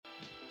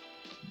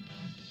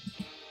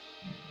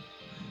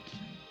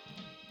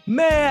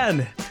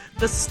Man,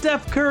 the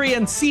Steph Curry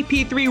and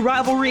CP3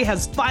 rivalry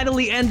has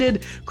finally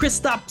ended.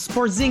 Kristaps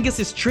Porzingis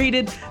is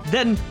traded,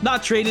 then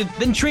not traded,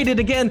 then traded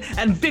again,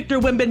 and Victor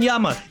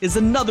Wembanyama is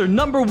another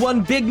number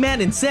one big man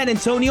in San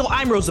Antonio.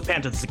 I'm Rosa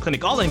Panta, this is the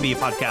Clinic All NBA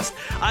podcast.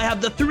 I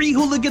have the three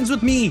hooligans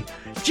with me.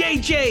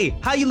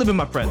 JJ, how you living,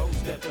 my friend?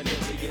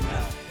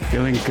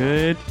 Feeling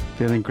good,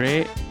 feeling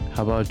great.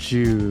 How about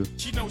you?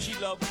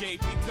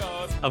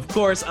 Of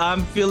course,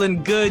 I'm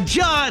feeling good.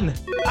 John,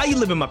 how you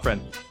living, my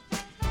friend?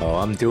 Oh,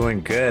 I'm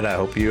doing good. I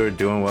hope you're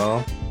doing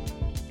well.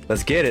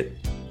 Let's get it.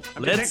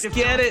 Let's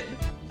get it.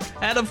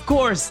 And of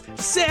course,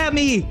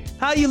 Sammy,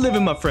 how you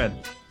living, my friend?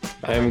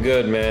 I'm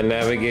good, man.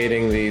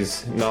 Navigating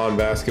these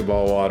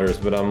non-basketball waters,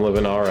 but I'm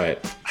living all right.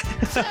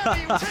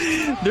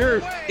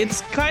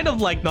 It's kind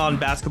of like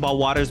non-basketball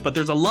waters, but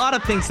there's a lot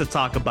of things to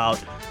talk about.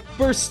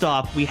 First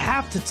off, we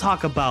have to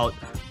talk about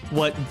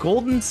what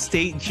Golden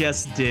State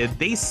just did.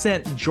 They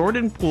sent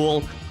Jordan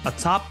Poole, a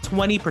top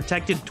 20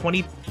 protected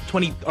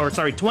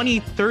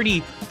 2030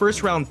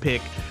 first round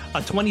pick,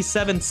 a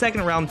 27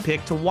 second round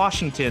pick to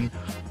Washington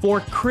for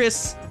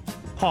Chris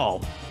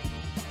Paul.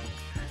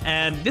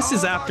 And this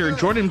is after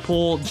Jordan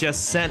Poole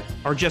just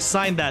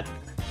signed that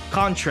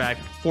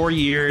contract, 4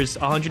 years,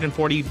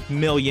 140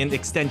 million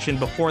extension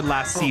before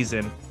last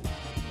season.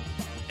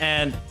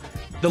 And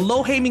the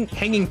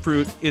low-hanging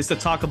fruit is to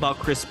talk about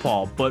Chris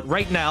Paul, but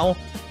right now,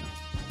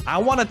 I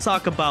want to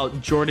talk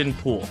about Jordan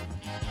Poole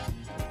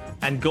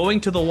and going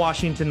to the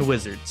Washington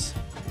Wizards.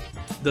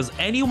 Does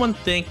anyone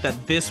think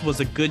that this was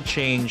a good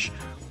change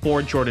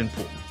for Jordan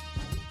Poole?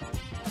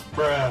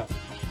 Bruh.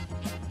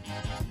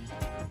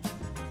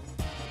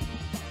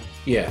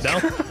 Yes. No?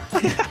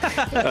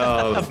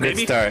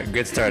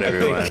 Good start,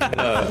 everyone.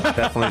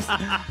 Definitely.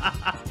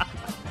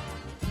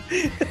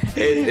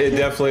 It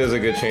definitely is a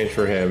good change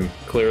for him.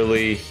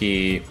 Clearly,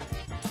 he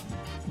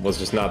was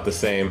just not the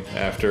same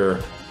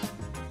after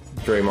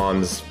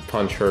Draymond's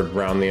punch heard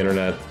around the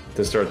internet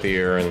to start the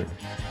year, and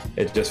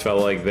it just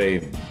felt like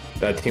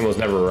that team was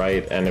never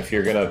right. And if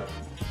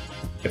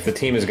the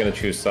team is gonna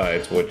choose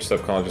sides, which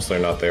subconsciously or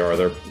not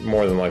they're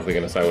more than likely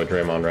gonna side with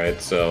Draymond, right?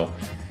 So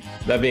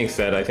that being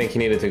said, I think he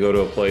needed to go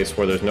to a place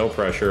where there's no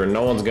pressure.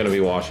 No one's gonna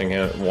be watching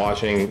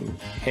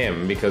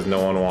him because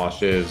no one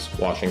watches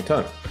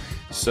Washington.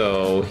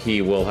 So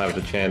he will have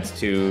the chance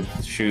to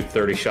shoot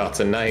 30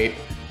 shots a night.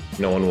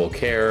 No one will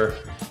care.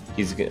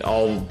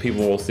 All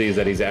people will see is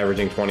that he's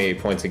averaging 28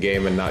 points a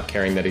game and not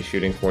caring that he's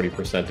shooting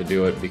 40% to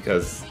do it,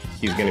 because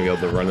he's going to be able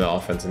to run the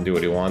offense and do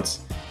what he wants,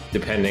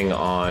 depending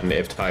on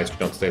if Tyus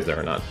Jones stays there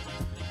or not.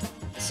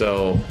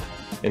 So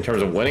in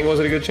terms of winning, was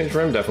it a good change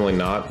for him? Definitely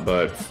not.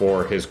 But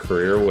for his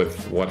career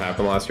with what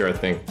happened last year, I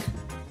think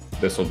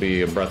this will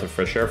be a breath of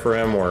fresh air for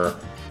him, where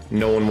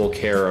no one will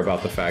care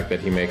about the fact that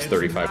he makes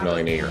 $35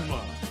 million a year,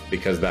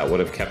 because that would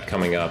have kept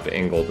coming up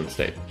in Golden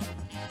State.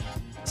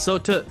 So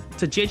to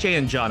JJ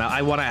and John,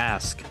 I want to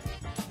ask,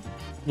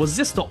 was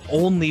this the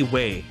only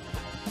way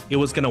it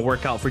was going to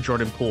work out for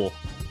Jordan Poole?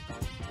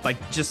 Like,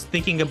 just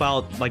thinking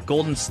about like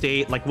Golden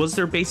State, like, was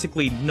there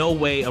basically no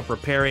way of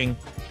repairing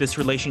this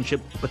relationship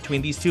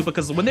between these two?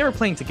 Because when they were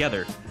playing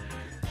together,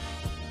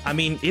 I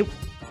mean, it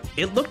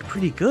looked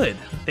pretty good.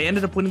 They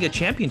ended up winning a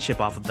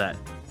championship off of that.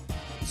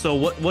 So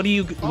what do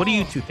you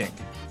two think?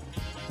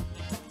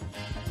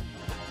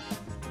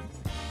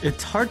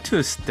 It's hard to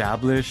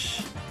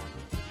establish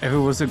if it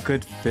was a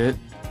good fit,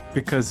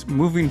 because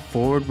moving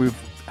forward, we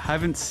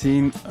haven't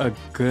seen a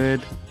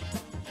good,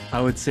 I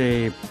would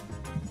say,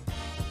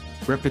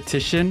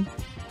 repetition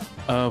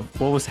of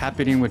what was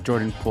happening with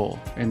Jordan Poole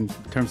in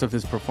terms of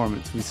his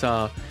performance. We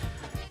saw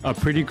a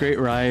pretty great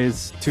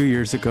rise 2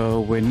 years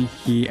ago when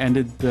he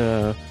ended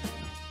the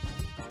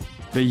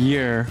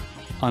year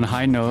on a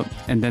high note,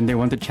 and then they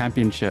won the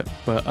championship.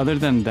 But other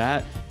than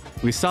that,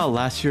 we saw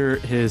last year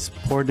his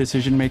poor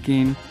decision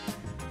making.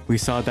 We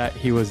saw that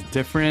he was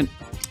different,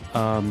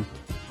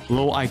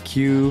 low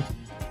IQ,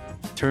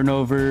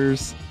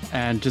 turnovers,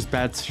 and just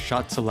bad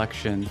shot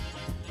selection.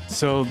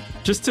 So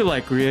just to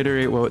like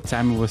reiterate what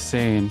Sammy was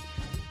saying,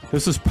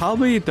 this was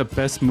probably the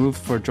best move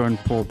for Jordan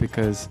Poole,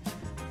 because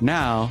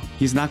now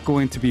he's not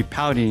going to be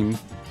pouting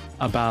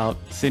about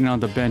sitting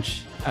on the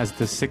bench as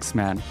the sixth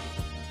man.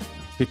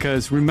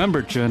 Because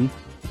remember, Jun,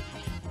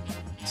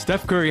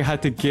 Steph Curry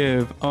had to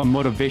give a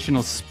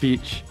motivational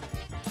speech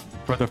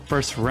for the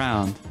first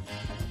round.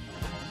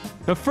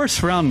 The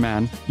first round,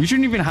 man, you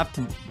shouldn't even have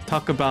to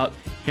talk about,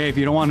 hey, if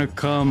you don't want to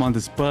come on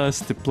this bus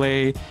to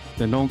play,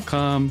 then don't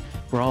come.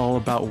 We're all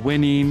about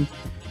winning,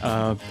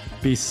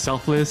 be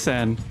selfless.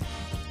 And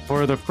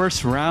for the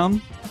first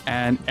round,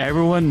 and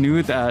everyone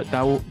knew that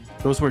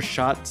those were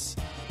shots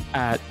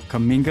at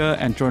Kuminga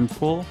and Jordan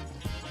Poole.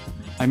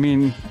 I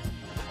mean,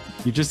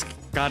 you just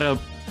gotta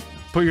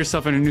put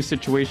yourself in a new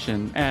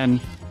situation.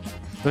 And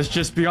let's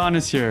just be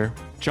honest here,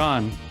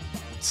 John,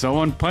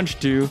 someone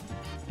punched you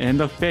in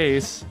the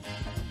face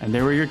and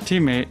they were your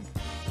teammate.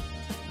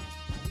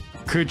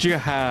 Could you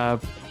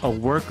have a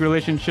work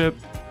relationship?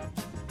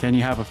 Can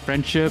you have a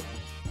friendship?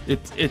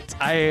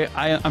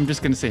 I'm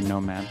just gonna say no,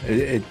 man.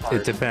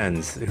 It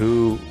depends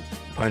who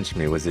punched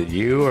me? Was it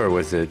you or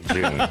was it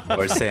June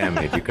or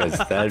Sammy? Because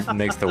that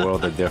makes the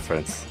world of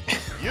difference.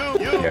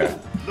 Here.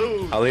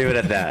 I'll leave it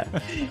at that.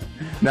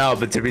 No,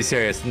 but to be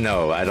serious,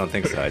 no, I don't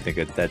think so. I think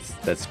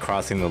that's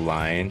crossing the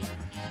line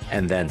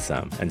and then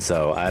some. And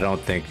so I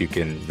don't think you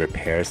can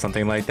repair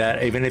something like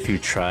that. Even if you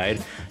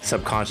tried,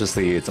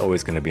 subconsciously, it's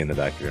always going to be in the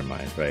back of your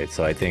mind, right?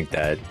 So I think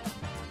that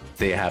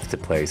they have to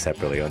play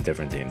separately on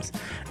different teams.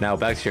 Now,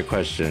 back to your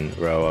question,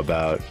 Ro,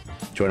 about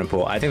Jordan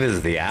Poole. I think this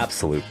is the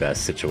absolute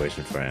best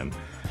situation for him.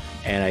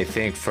 And I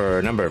think for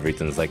a number of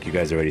reasons, like you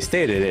guys already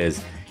stated,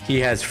 is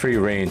he has free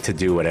reign to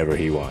do whatever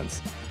he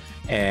wants.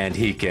 And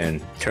he can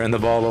turn the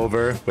ball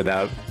over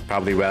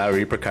probably without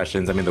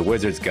repercussions. I mean, the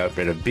Wizards got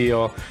rid of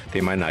Beal.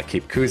 They might not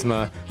keep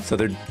Kuzma. So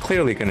they're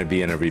clearly going to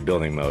be in a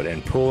rebuilding mode.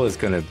 And Poole is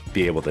going to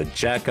be able to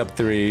jack up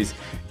threes,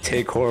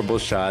 take horrible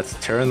shots,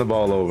 turn the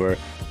ball over,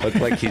 look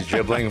like he's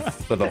dribbling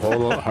for the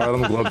whole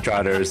Harlem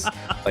Globetrotters,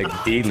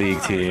 like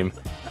D-League team.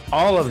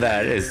 All of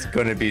that is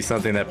going to be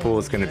something that Poole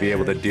is going to be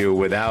able to do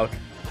without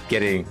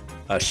getting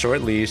a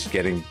short leash,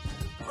 getting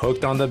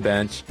hooked on the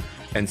bench.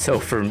 And so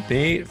for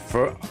me,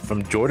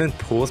 from Jordan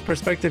Poole's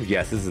perspective,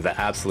 yes, this is the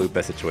absolute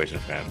best situation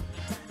for him.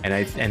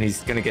 And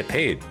he's going to get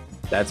paid.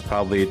 That's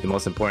probably the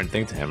most important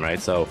thing to him, right?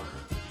 So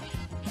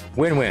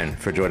win-win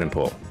for Jordan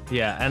Poole.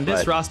 Yeah, and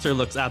this roster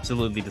looks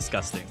absolutely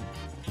disgusting.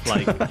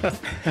 Like,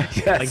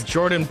 Yes. like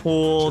Jordan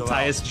Poole,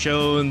 Tyus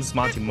Jones,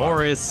 Monty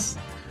Morris,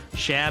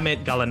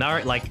 Shamit,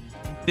 Gallinari. Like,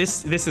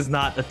 this is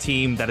not a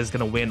team that is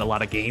going to win a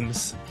lot of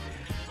games.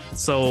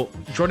 So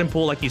Jordan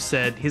Poole, like you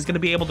said, he's going to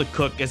be able to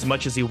cook as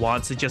much as he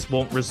wants. It just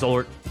won't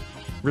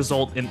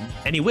result in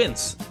any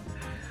wins.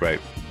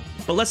 Right.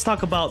 But let's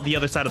talk about the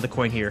other side of the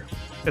coin here.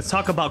 Let's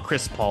talk about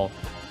Chris Paul.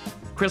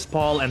 Chris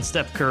Paul and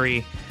Steph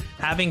Curry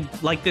having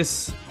like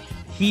this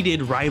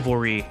heated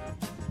rivalry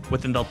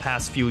within the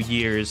past few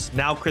years.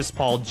 Now Chris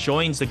Paul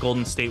joins the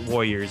Golden State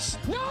Warriors.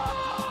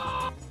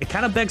 No! It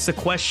kind of begs the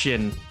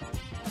question,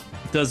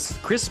 does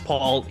Chris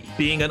Paul,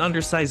 being an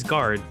undersized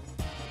guard,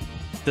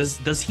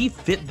 does he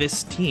fit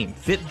this team,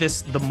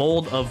 the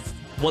mold of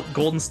what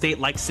Golden State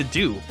likes to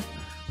do?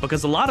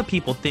 Because a lot of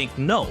people think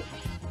no.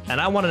 And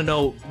I want to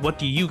know, what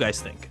do you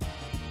guys think?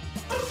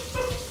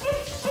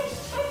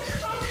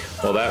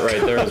 Well, that right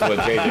there is what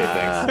JJ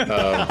thinks.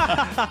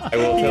 I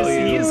will tell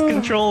you. He has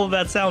control of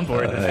that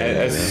soundboard.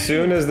 As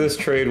soon as this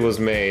trade was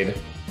made,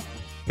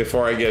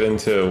 before I get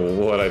into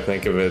what I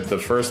think of it, the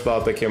first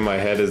thought that came in my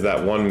head is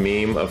that one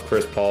meme of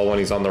Chris Paul when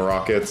he's on the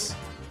Rockets,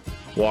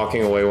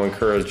 walking away when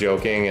Kerr is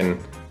joking and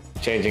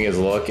changing his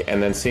look,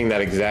 and then seeing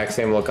that exact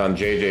same look on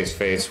JJ's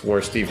face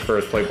where Steve Kerr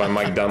is played by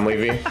Mike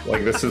Dunleavy.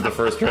 Like, this is the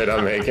first trade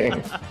I'm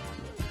making.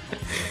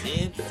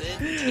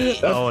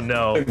 Oh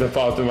no. That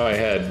popped in my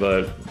head,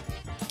 but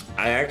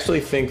I actually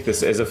think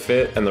this is a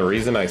fit, and the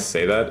reason I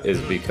say that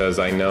is because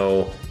I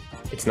know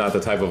it's not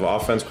the type of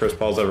offense Chris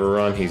Paul's ever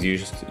run. He's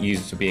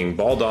used to being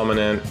ball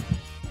dominant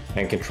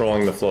and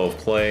controlling the flow of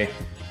play.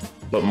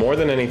 But more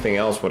than anything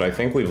else, what I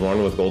think we've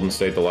learned with Golden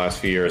State the last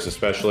few years,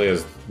 especially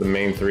as the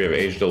main three have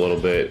aged a little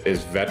bit,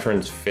 is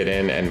veterans fit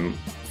in and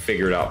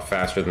figure it out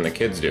faster than the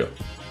kids do.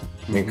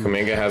 I mean,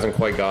 Kuminga hasn't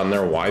quite gotten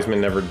there.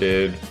 Wiseman never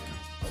did.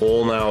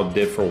 Poole now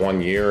did for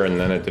 1 year, and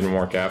then it didn't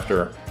work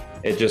after.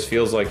 It just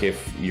feels like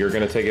if you're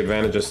going to take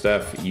advantage of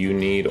Steph, you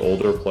need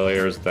older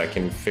players that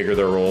can figure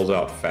their roles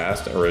out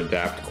fast or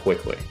adapt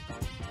quickly.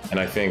 And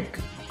I think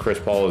Chris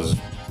Paul is,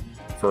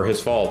 for his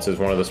faults, is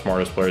one of the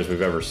smartest players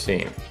we've ever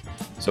seen.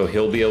 So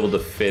he'll be able to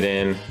fit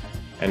in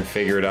and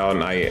figure it out.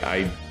 And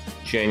I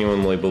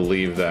genuinely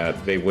believe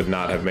that they would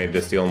not have made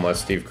this deal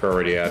unless Steve Kerr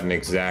already had an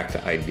exact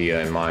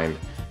idea in mind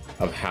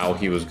of how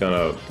he was going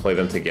to play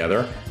them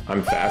together.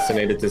 I'm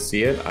fascinated to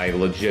see it. I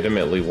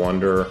legitimately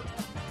wonder,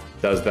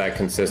 does that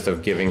consist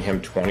of giving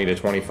him 20 to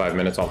 25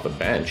 minutes off the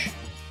bench?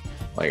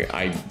 Like,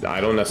 I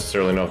don't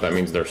necessarily know if that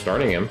means they're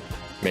starting him.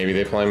 Maybe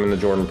they play him in the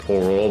Jordan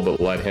Poole role, but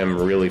let him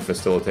really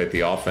facilitate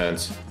the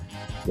offense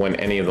when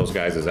any of those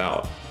guys is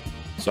out.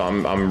 So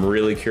I'm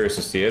really curious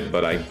to see it,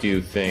 but I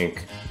do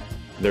think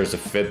there's a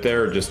fit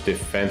there. Just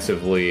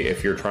defensively,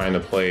 if you're trying to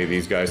play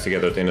these guys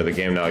together at the end of the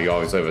game now, you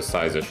obviously have a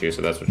size issue,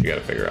 so that's what you got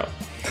to figure out.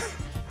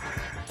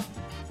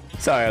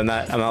 Sorry, I'm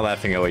not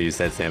laughing at what you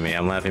said, Sammy.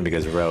 I'm laughing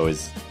because Ro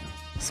is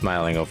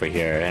smiling over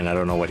here, and I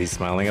don't know what he's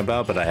smiling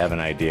about, but I have an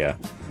idea.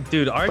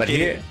 Dude,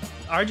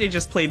 RJ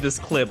just played this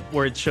clip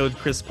where it showed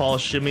Chris Paul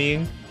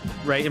shimmying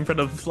right in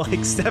front of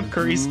like Steph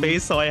Curry's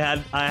face, so I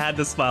had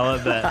to smile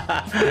at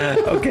that.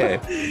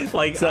 Okay.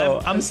 Like,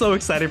 so, I'm so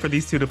excited for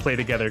these two to play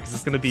together because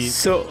it's going to be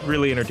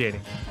really entertaining.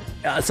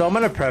 So I'm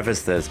going to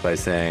preface this by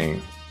saying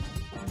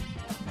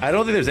I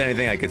don't think there's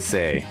anything I could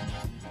say,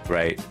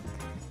 right,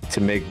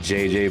 to make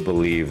JJ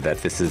believe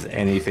that this is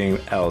anything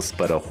else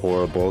but a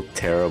horrible,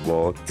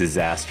 terrible,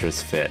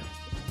 disastrous fit.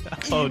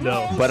 Oh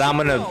no. But I'm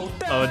going to...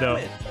 Oh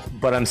no.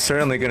 But I'm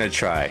certainly going to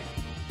try,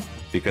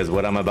 because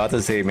what I'm about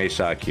to say may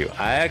shock you.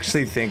 I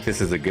actually think this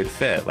is a good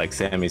fit, like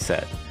Sammy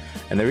said.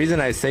 And the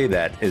reason I say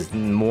that is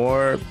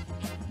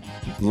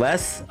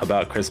less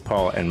about Chris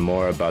Paul and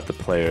more about the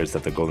players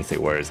that the Golden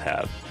State Warriors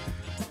have.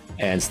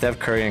 And Steph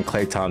Curry and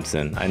Klay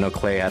Thompson. I know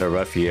Klay had a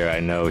rough year. I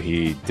know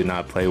he did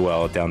not play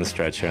well down the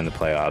stretch here in the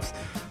playoffs.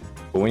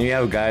 But when you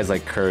have guys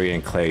like Curry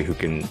and Klay who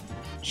can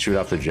shoot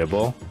off the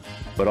dribble,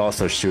 but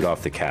also shoot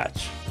off the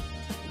catch,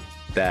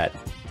 that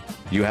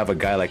you have a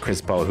guy like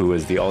Chris Paul who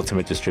is the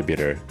ultimate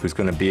distributor, who's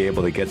going to be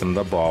able to get them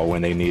the ball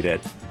when they need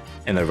it,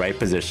 in the right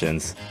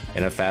positions,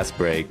 in a fast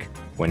break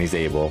when he's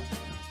able,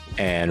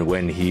 and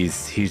when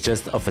he's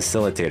just a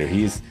facilitator.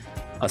 He's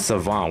a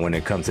savant when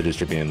it comes to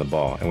distributing the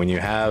ball. And when you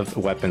have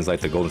weapons like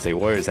the Golden State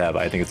Warriors have,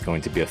 I think it's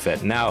going to be a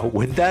fit. Now,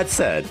 with that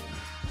said,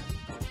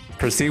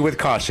 proceed with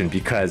caution,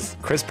 because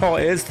Chris Paul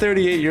is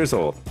 38 years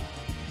old.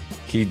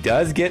 He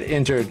does get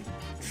injured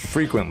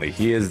frequently.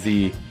 He is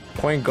the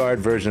point guard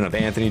version of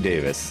Anthony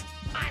Davis,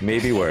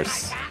 maybe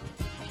worse.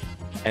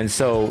 And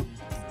so,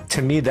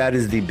 to me, that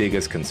is the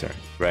biggest concern,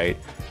 right?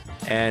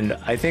 And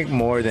I think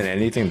more than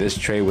anything, this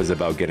trade was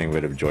about getting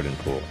rid of Jordan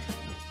Poole.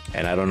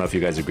 And I don't know if you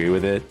guys agree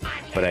with it,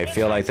 but I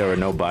feel like there were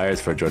no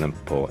buyers for Jordan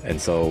Poole. And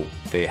so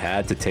they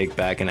had to take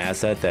back an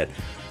asset that,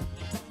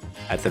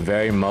 at the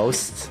very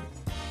most,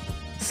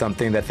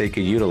 something that they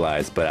could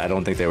utilize. But I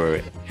don't think they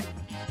were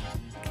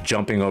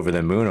jumping over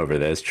the moon over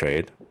this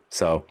trade.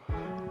 So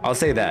I'll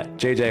say that.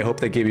 JJ, I hope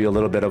they give you a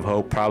little bit of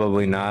hope.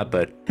 Probably not,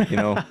 but, you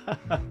know,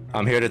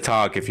 I'm here to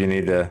talk if you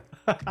need to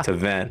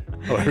vent,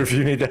 or if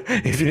you need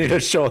a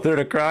shoulder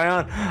to cry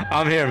on.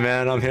 I'm here,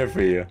 man. I'm here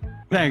for you.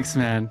 Thanks,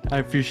 man. I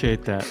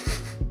appreciate that.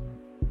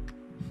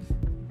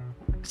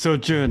 So,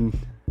 Jun,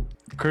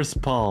 Chris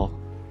Paul.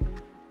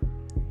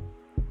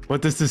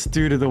 What does this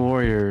do to the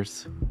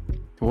Warriors?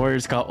 The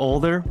Warriors got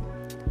older,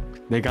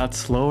 they got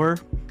slower,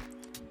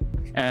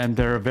 and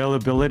their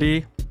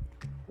availability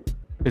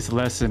is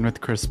lessened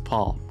with Chris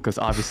Paul, because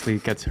obviously he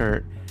gets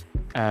hurt,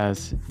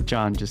 as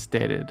John just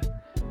stated.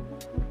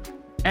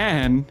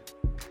 And,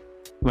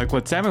 like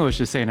what Samuel was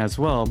just saying as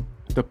well,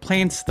 the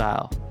playing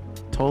style,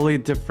 totally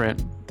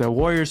different. The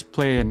Warriors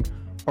play in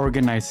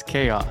organized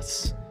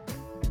chaos.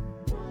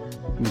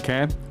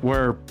 Okay?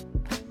 Where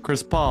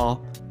Chris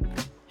Paul,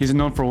 he's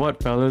known for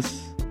what,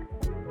 fellas?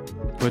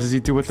 What does he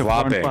do with the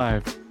 4 and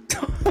 5?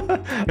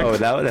 Oh,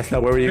 that's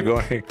not where you're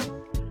going.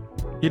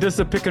 He does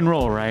the pick and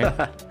roll,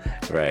 right?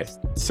 Right.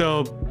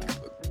 So,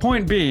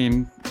 point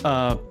being,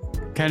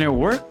 can it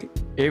work?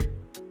 It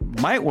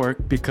might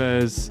work,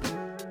 because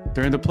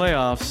during the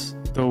playoffs,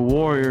 the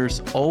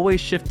Warriors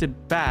always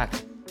shifted back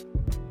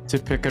to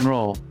pick and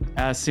roll,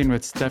 as seen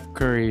with Steph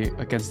Curry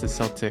against the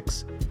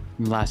Celtics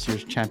in last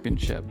year's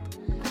championship.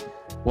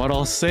 What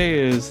I'll say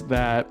is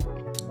that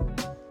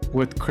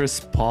with Chris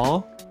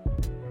Paul,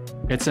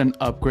 it's an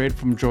upgrade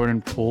from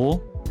Jordan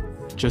Poole,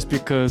 just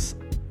because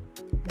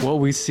what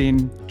we've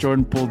seen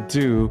Jordan Poole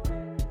do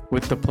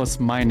with the plus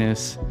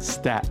minus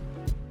stat.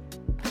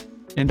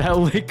 In that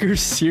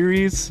Lakers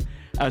series,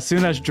 as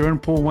soon as Jordan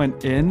Poole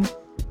went in,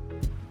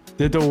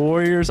 did the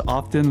Warriors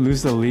often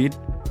lose the lead?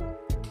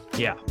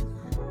 Yeah.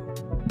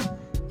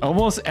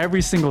 Almost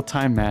every single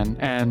time, man.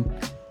 And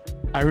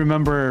I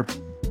remember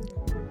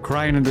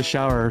crying in the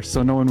shower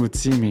so no one would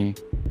see me,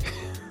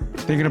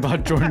 thinking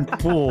about Jordan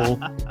Poole.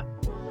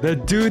 The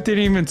dude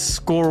didn't even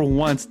score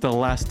once the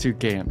last 2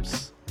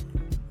 games.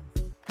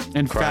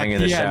 In Crying fact,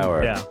 in the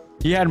shower.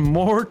 he had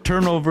more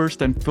turnovers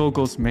than field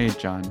goals made,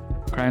 John.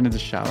 Crying in the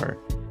shower.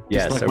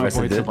 Yes, Just like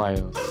my boy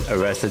Tobias.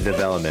 Arrested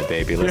Development,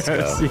 baby. Let's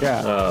go.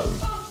 Yeah.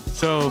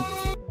 So,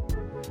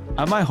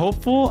 am I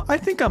hopeful? I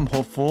think I'm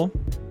hopeful.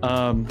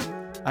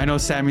 I know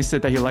Sammy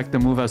said that he liked the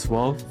move as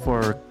well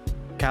for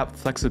cap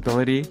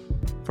flexibility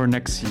for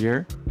next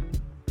year.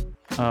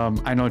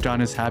 I know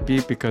John is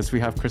happy because we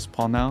have Chris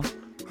Paul now,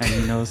 and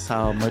he knows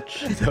how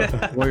much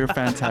Warrior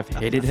fans have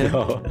hated him.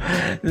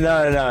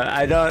 No,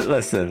 I don't.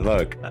 Listen,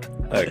 look.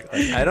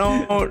 I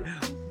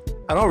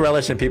don't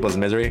relish in people's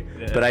misery,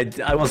 but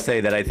I will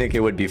say that I think it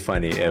would be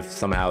funny if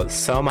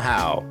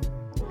somehow,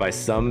 by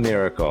some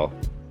miracle,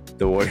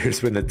 the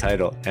Warriors win the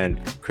title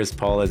and Chris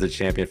Paul is a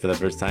champion for the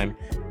first time,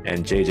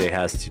 and JJ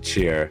has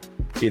to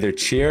either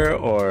cheer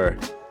or,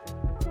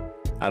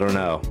 I don't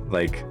know,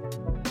 like,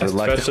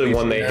 especially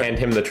when they hand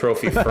him the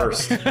trophy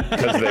first,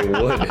 because they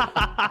would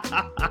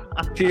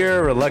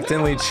cheer,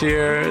 reluctantly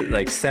cheer,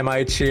 like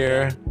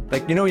semi-cheer,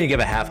 like, you know, when you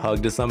give a half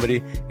hug to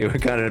somebody, it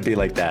would kind of be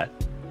like that.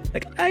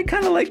 Like, I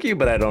kind of like you,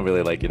 but I don't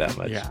really like you that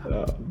much. Yeah.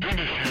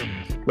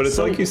 But it's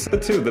like you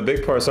said too, the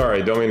big part,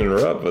 sorry, don't mean to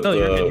interrupt, but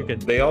you're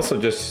good. They also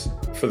just,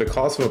 for the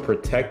cost of a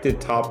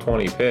protected top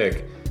 20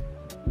 pick,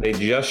 they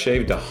just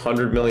shaved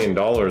 $100 million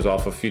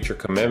off of future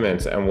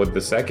commitments. And with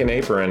the second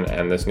apron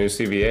and this new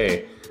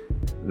CBA,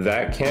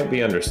 that can't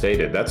be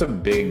understated. That's a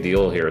big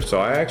deal here. So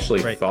I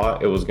actually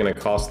thought it was going to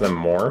cost them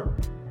more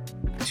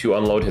to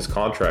unload his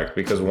contract,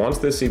 because once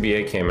the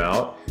CBA came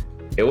out,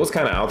 it was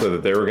kind of out there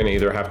that they were going to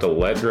either have to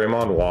let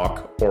Draymond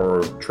walk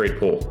or trade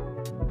Poole.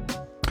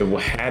 It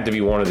had to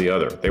be one or the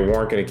other. They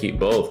weren't going to keep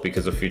both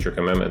because of future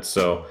commitments.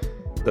 So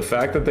the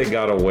fact that they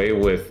got away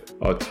with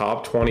a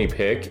top 20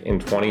 pick in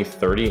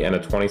 2030 and a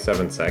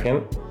 27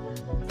 second,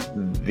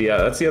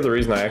 that's the other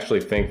reason I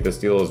actually think this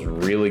deal is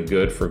really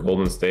good for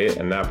Golden State,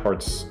 and that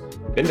part's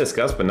been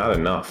discussed, but not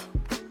enough.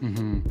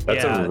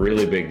 That's Yeah. a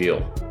really big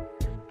deal.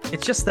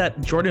 It's just that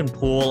Jordan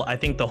Poole, I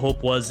think the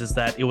hope is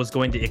that it was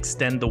going to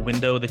extend the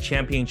window, the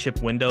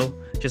championship window,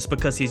 just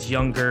because he's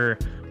younger,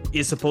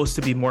 is supposed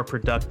to be more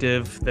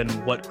productive than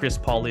what Chris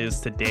Paul is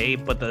today.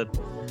 But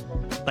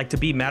to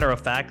be matter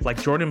of fact,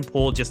 like Jordan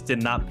Poole just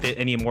did not fit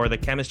anymore. The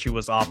chemistry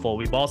was awful.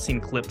 We've all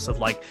seen clips of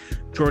like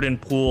Jordan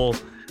Poole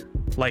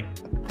like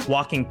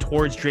walking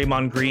towards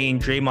Draymond Green,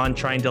 Draymond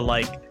trying to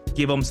like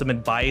give him some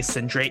advice,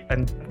 and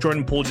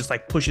Jordan Poole just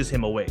like pushes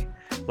him away.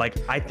 Like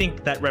I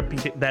think that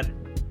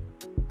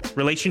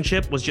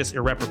relationship was just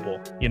irreparable,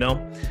 you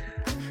know?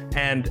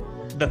 And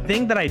the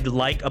thing that I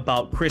like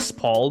about Chris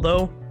Paul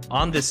though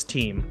on this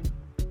team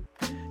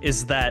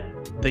is that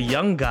the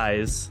young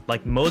guys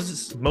like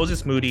Moses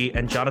Moody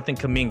and Jonathan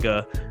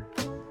Kuminga,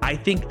 I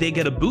think they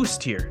get a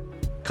boost here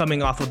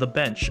coming off of the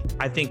bench.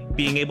 I think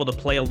being able to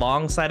play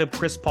alongside of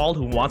Chris Paul,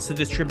 who wants to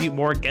distribute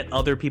more, get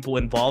other people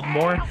involved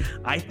more,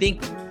 I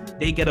think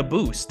they get a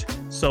boost.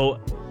 So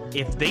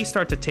if they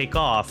start to take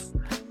off,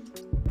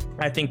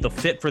 I think the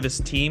fit for this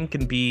team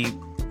can be,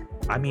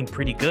 I mean,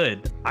 pretty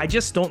good. I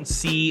just don't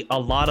see a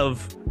lot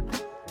of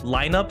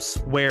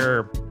lineups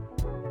where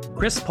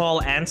Chris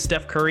Paul and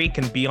Steph Curry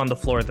can be on the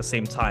floor at the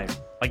same time.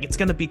 Like, it's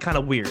going to be kind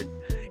of weird,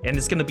 and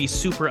it's going to be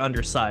super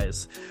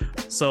undersized.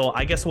 So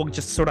I guess we'll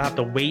just sort of have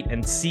to wait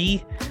and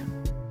see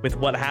with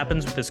what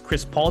happens with this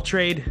Chris Paul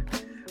trade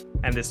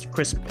and this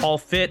Chris Paul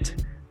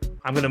fit.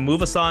 I'm going to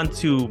move us on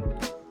to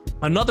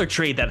another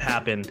trade that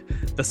happened.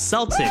 The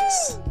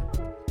Celtics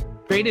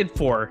traded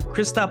for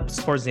Kristaps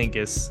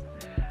Porzingis,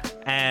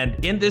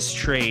 and in this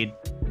trade,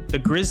 the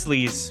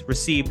Grizzlies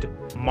received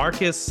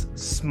Marcus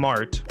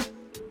Smart,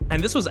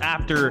 and this was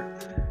after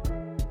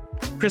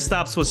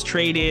Kristaps was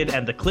traded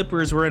and the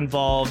Clippers were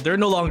involved. They're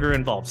no longer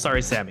involved.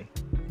 Sorry, Sammy.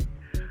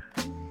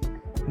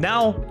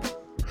 Now,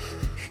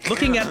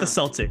 looking at the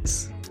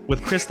Celtics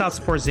with Kristaps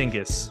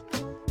Porzingis,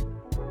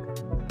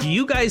 do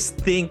you guys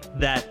think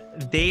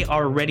that they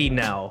are ready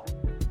now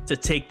to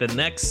take the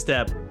next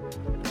step?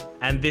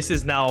 And this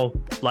is now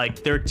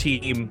like their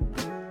team,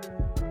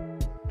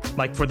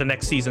 like for the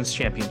next season's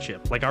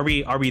championship. Like, are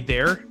we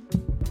there?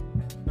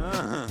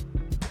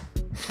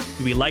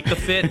 Do we like the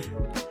fit?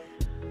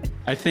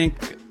 I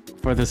think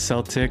for the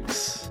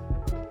Celtics,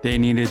 they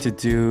needed to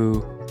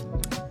do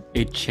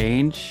a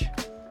change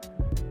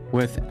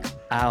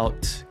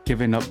without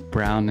giving up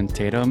Brown and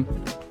Tatum,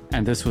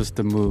 and this was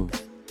the move.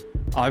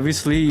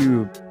 Obviously,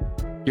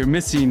 you're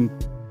missing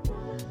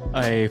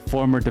a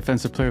former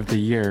Defensive Player of the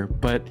Year,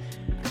 but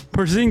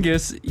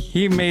Porzingis,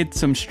 he made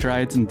some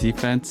strides in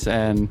defense,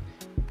 and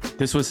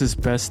this was his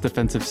best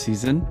defensive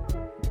season.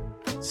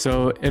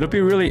 So it'll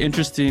be really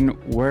interesting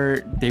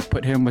where they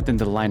put him within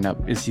the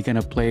lineup. Is he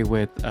gonna play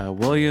with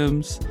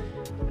Williams?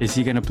 Is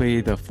he gonna play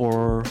the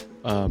 4,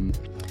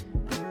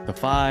 the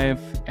 5?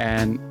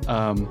 And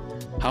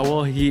how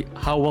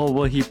well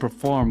will he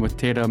perform with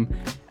Tatum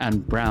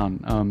and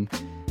Brown?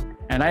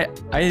 And I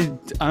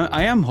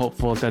am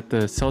hopeful that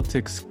the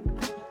Celtics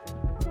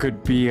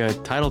could be a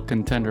title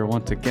contender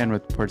once again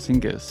with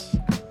Porzingis.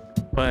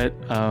 But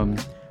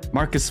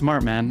Marcus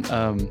Smart, man,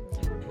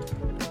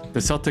 the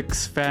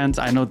Celtics fans,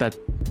 I know that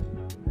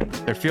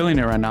they're feeling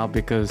it right now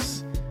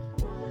because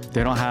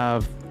they don't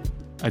have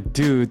a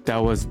dude that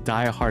was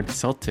diehard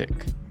Celtic.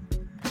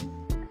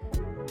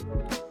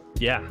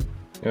 Yeah.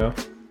 Yeah.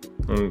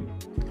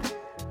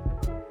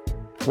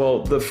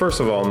 Well, first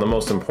of all, and the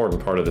most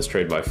important part of this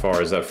trade by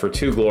far is that for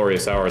 2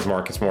 glorious hours,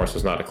 Marcus Morris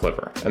was not a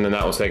Clipper, and then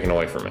that was taken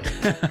away from me.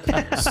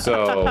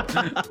 So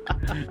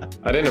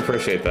I didn't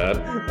appreciate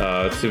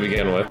that to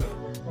begin with.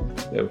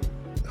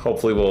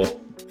 Hopefully we'll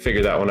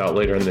figure that one out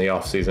later in the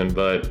offseason,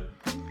 but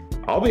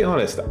I'll be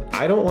honest,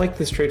 I don't like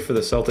this trade for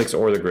the Celtics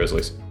or the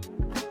Grizzlies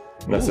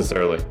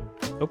necessarily.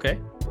 Ooh. Okay.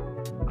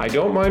 I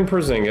don't mind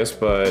Porzingis,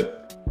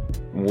 but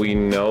we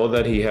know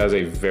that he has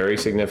a very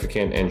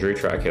significant injury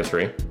track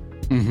history.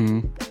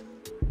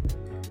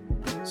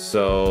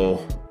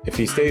 So if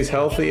he stays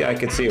healthy, I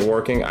could see it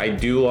working. I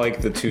do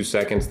like the 2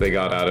 seconds they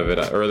got out of it,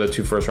 or the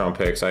 2 first-round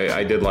picks.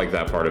 I did like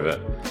that part of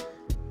it.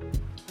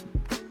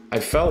 I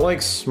felt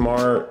like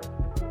Smart.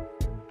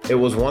 It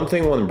was one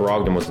thing when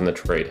Brogdon was in the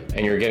trade,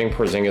 and you're getting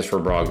Porzingis for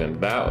Brogdon.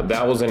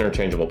 That was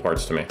interchangeable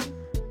parts to me.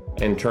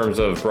 In terms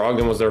of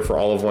Brogdon was there for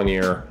all of 1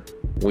 year.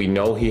 We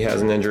know he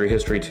has an injury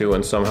history too,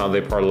 and somehow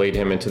they parlayed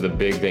him into the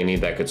big they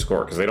need that could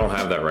score, because they don't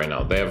have that right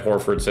now. They have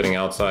Horford sitting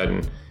outside,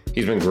 and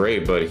he's been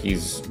great, but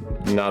he's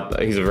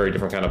a very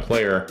different kind of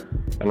player.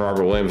 And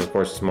Robert Williams, of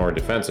course, is more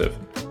defensive.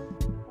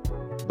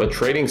 But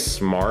trading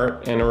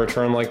Smart in a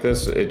return like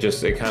this,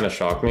 it kind of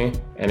shocked me,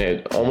 and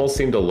it almost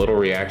seemed a little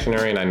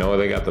reactionary. And I know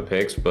they got the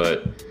picks,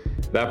 but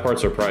that part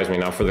surprised me.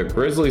 Now for the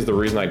Grizzlies, the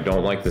reason I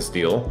don't like this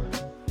deal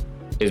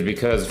is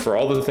because for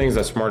all the things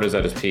that Smart is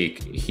at his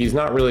peak, he's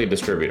not really a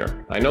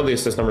distributor. I know the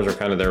assist numbers are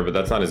kind of there, but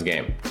that's not his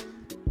game.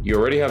 You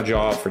already have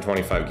Ja for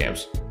 25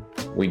 games.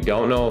 We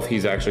don't know if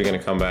he's actually going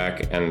to come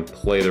back and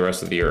play the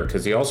rest of the year,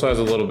 because he also has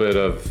a little bit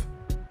of,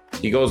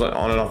 he goes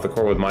on and off the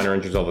court with minor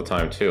injuries all the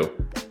time too.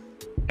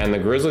 And the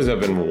Grizzlies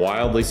have been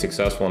wildly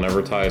successful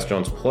whenever Tyus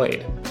Jones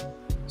played.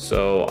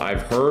 So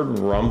I've heard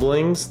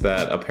rumblings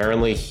that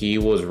apparently he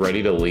was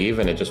ready to leave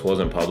and it just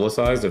wasn't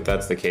publicized. If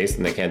that's the case,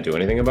 then they can't do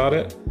anything about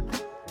it.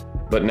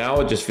 But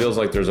now it just feels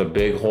like there's a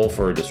big hole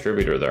for a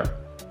distributor there.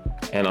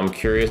 And I'm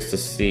curious to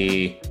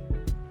see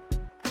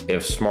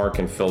if Smart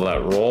can fill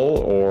that role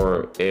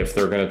or if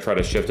they're going to try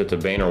to shift it to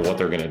Bane or what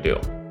they're going to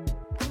do.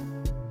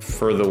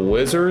 For the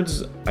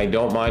Wizards, I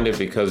don't mind it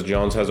because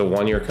Jones has a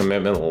 1-year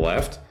commitment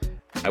left.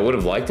 I would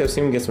have liked to have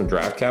seen him get some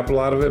draft capital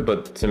out of it,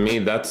 but to me,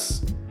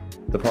 that's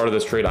the part of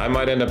this trade I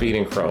might end up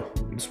eating crow.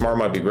 Smart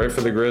might be great for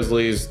the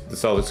Grizzlies. The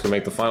Celtics could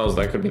make the finals.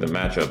 That could be the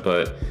matchup,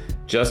 but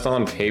just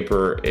on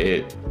paper,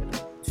 it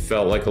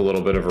felt like a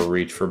little bit of a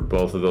reach for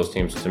both of those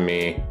teams to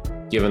me,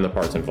 given the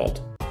parts involved.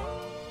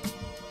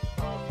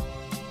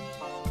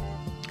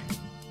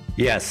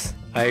 Yes,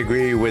 I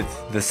agree with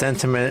the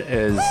sentiment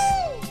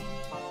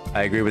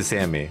I agree with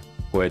Sammy,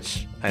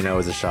 which I know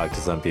is a shock to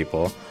some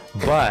people,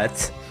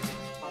 but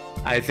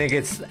I think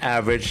it's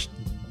average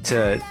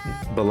to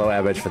below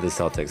average for the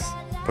Celtics.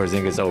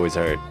 Porzingis always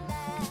hurt.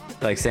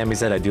 Like Sammy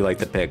said, I do like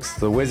the picks.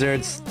 The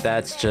Wizards,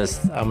 that's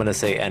just, I'm going to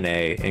say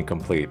NA,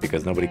 incomplete,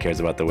 because nobody cares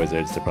about the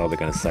Wizards. They're probably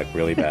going to suck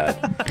really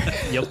bad.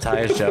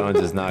 Tyus Jones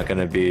is not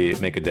going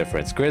to make a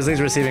difference.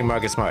 Grizzlies receiving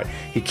Marcus Smart.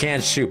 He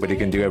can't shoot, but he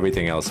can do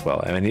everything else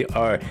well. I mean,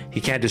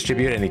 he can't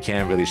distribute, and he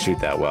can't really shoot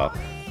that well.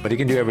 But he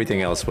can do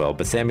everything else well.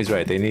 But Sammy's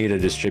right. They need a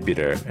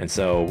distributor, and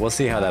so we'll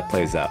see how that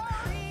plays out.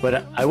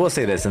 But I will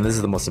say this, and this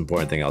is the most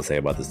important thing I'll say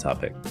about this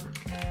topic.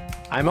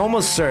 I'm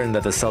almost certain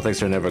that the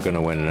Celtics are never going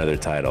to win another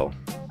title,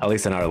 at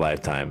least in our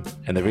lifetime.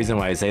 And the reason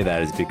why I say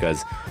that is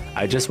because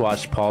I just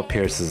watched Paul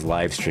Pierce's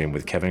live stream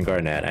with Kevin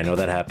Garnett. I know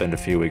that happened a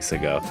few weeks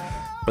ago,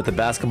 but the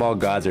basketball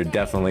gods are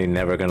definitely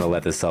never going to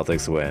let the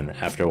Celtics win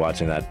after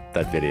watching that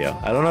video.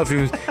 I don't know if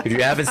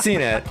you haven't seen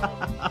it,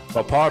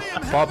 but Paul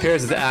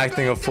Pierce is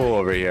acting a fool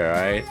over here, all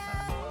right?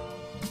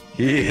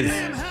 He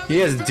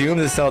has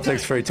doomed the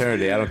Celtics for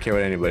eternity. I don't care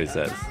what anybody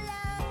says.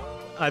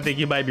 I think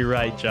you might be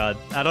right, John.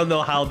 I don't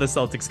know how the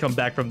Celtics come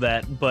back from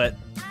that, but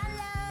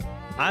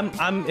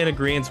I'm in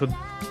agreement with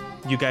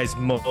you guys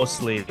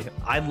mostly.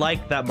 I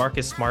like that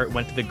Marcus Smart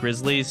went to the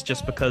Grizzlies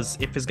just because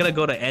if he's gonna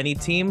go to any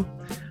team,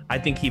 I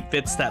think he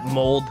fits that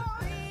mold.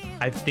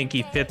 I think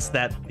he fits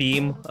that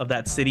theme of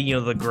that city,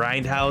 the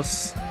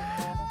grindhouse.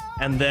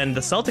 And then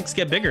the Celtics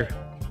get bigger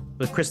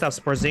with Kristaps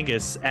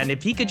Porzingis, and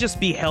if he could just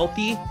be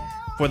healthy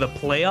for the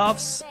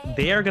playoffs,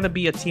 they are gonna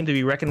be a team to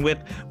be reckoned with.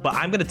 But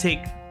I'm gonna take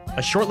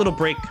a short little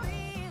break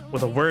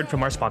with a word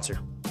from our sponsor.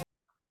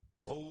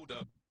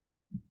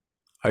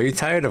 Are you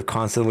tired of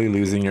constantly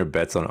losing your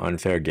bets on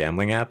unfair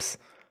gambling apps?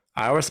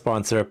 Our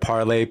sponsor,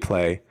 Parlay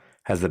Play,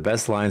 has the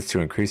best lines to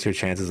increase your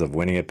chances of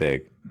winning it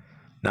big.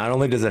 Not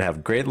only does it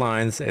have great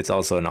lines, it's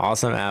also an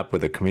awesome app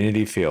with a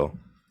community feel.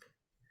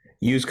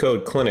 Use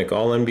code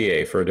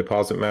CLINIC, for a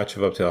deposit match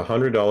of up to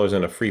 $100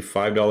 and a free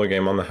 $5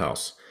 game on the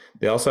house.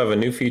 They also have a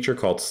new feature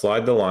called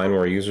Slide the Line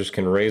where users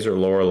can raise or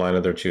lower a line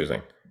of their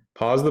choosing.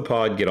 Pause the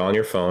pod, get on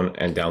your phone,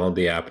 and download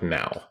the app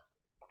now.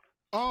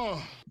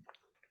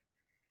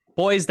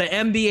 Boys, the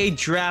NBA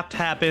draft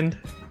happened.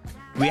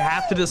 We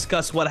have to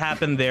discuss what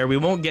happened there. We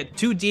won't get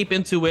too deep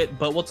into it,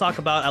 but we'll talk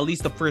about at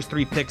least the first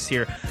 3 picks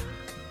here.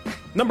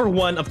 Number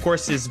 1, of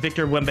course, is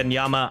Victor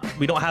Wembanyama.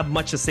 We don't have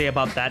much to say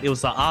about that. It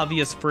was the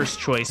obvious first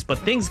choice, but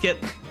things get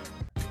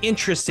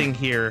interesting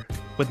here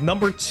with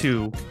number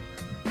 2,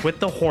 with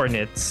the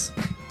Hornets.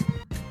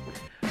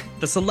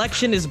 The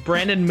selection is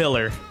Brandon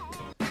Miller.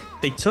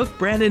 They took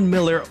Brandon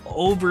Miller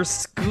over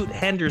Scoot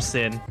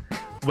Henderson,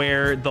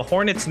 where the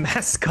Hornets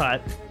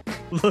mascot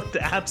looked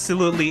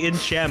absolutely in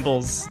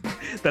shambles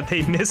that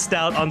they missed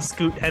out on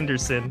Scoot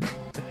Henderson.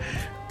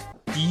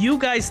 Do you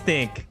guys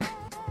think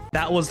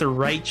that was the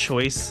right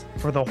choice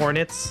for the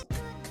Hornets?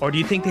 Or do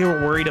you think they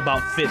were worried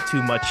about fit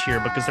too much here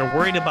because they're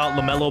worried about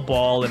LaMelo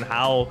Ball and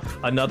how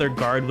another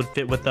guard would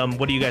fit with them?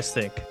 What do you guys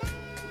think?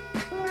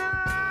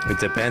 It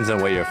depends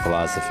on what your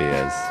philosophy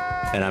is.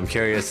 And I'm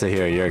curious to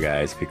hear your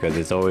guys because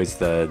it's always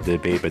the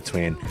debate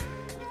between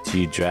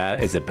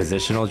is it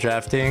positional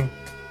drafting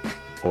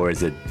or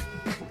is it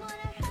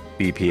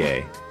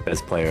BPA,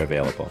 best player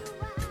available?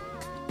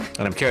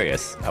 And I'm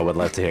curious. I would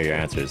love to hear your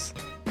answers.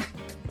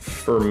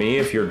 For me,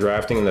 if you're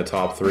drafting in the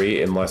top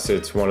 3, unless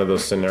it's one of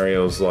those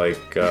scenarios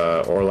like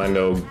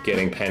Orlando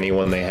getting Penny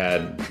when they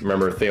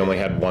remember if they only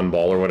had 1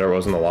 ball or whatever it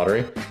was in the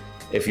lottery.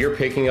 If you're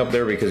picking up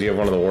there because you have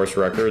one of the worst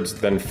records,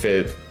 then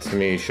fit, to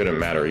me, shouldn't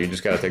matter. You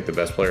just got to take the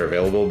best player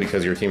available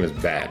because your team is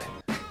bad.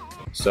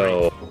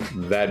 So,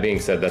 that being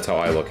said, that's how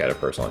I look at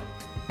it personally.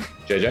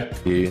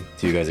 JJ?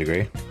 Do you guys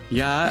agree?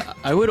 Yeah,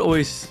 I would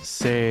always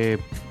say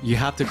you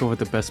have to go with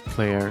the best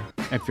player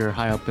if you're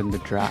high up in the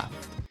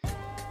draft. I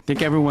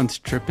think everyone's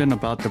tripping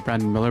about the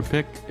Brandon Miller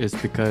pick is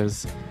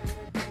because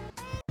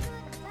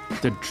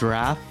the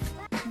draft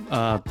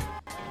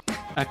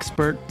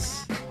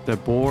experts, the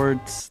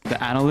boards,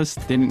 the analysts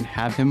didn't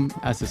have him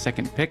as the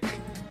second pick.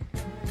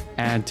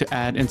 And to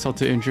add insult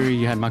to injury,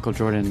 you had Michael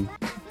Jordan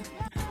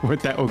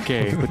with that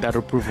with that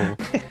approval.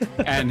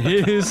 And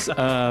his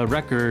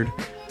record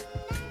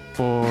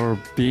for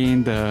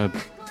being the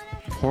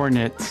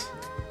Hornets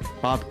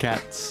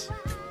Bobcats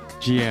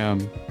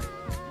GM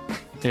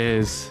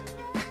is,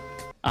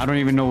 I don't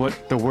even know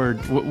what the word,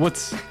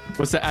 what's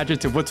the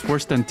adjective, what's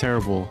worse than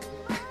terrible?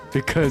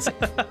 Because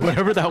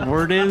whatever that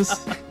word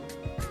is,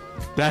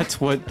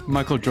 that's what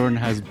Michael Jordan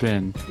has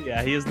been.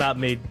 Yeah, he has not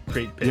made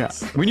great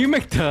picks. Yeah. When you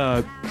make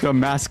the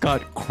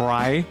mascot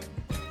cry,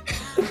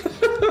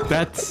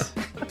 that's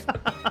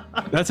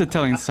a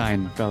telling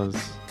sign,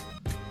 fellas.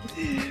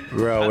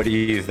 Bro, what do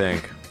you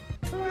think?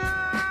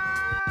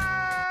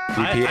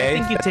 I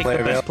think you take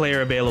the best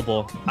player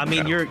available. I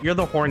mean, you're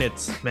the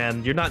Hornets,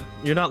 man. You're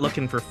not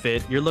looking for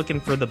fit. You're looking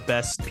for the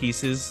best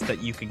pieces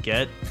that you could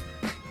get,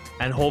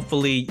 and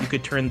hopefully you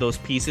could turn those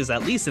pieces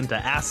at least into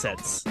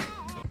assets,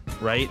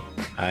 right?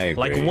 I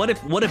agree. Like,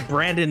 what if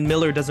Brandon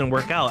Miller doesn't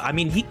work out? I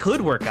mean, he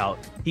could work out.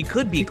 He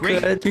could be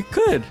great. He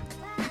could.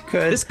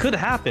 This could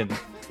happen.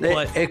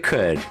 But It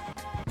could.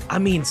 I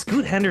mean,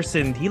 Scoot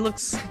Henderson, he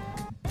looks.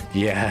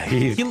 Yeah,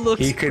 He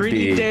looks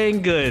pretty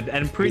dang good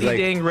and pretty like,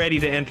 dang ready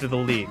to enter the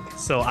league.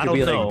 So I don't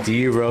be know. like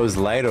D Rose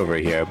light over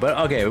here. But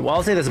okay, well,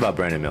 I'll say this about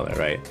Brandon Miller,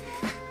 right?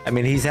 I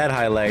mean, he's had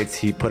highlights.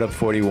 He put up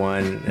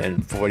 41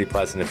 and 40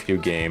 plus in a few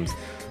games.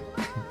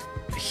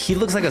 He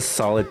looks like a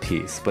solid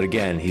piece, but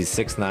again, he's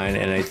 6'9",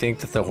 and I think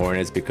that the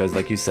Hornets, because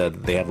like you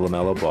said, they have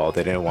LaMelo Ball,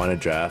 they didn't want to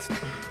draft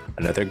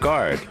another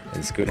guard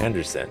in Scoot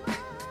Henderson.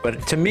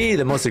 But to me,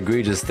 the most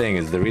egregious thing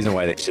is the reason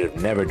why they should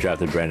have never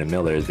drafted Brandon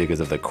Miller is because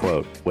of the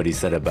quote, what he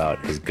said about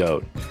his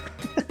GOAT.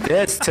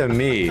 This, to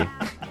me,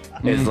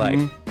 is like,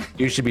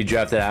 you should be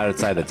drafted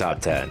outside the top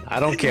 10. I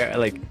don't care,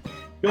 like,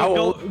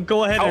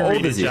 Go ahead and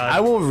read it, John.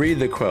 I will read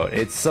the quote.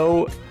 It's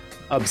so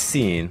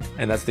obscene,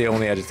 and that's the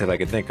only adjective I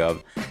can think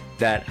of,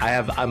 that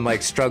I'm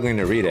like struggling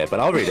to read it, but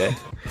I'll read it.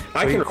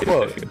 I can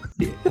read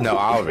it. No,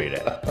 I'll read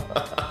it.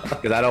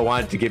 Because I don't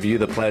want to give you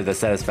the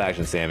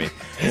satisfaction, Sammy.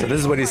 So this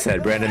is what he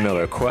said, Brandon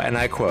Miller, and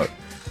I quote,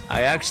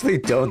 "I actually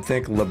don't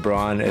think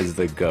LeBron is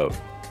the GOAT."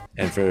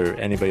 And for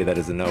anybody that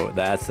doesn't know,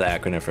 that's the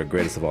acronym for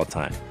greatest of all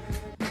time.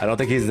 I don't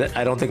think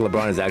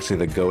LeBron is actually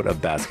the GOAT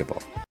of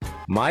basketball.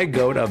 My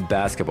GOAT of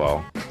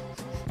basketball,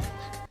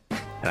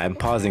 and I'm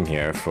pausing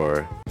here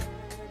for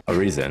a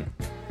reason,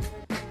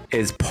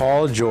 is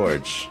Paul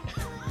George.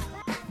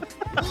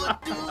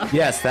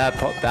 Yes, that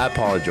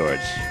Paul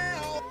George.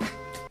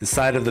 The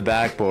side of the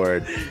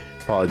backboard,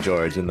 Paul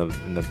George in the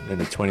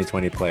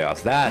 2020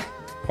 playoffs. That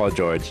Paul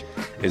George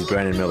is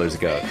Brandon Miller's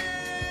GOAT.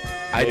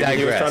 I digress.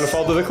 He was trying to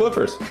fall to the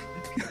Clippers.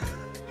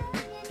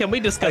 Can we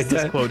discuss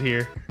this quote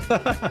here?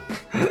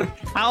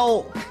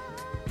 How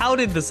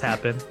did this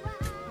happen?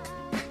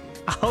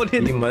 How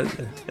did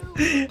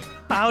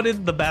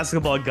the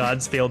basketball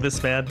gods fail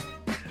this man?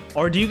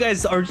 Or do you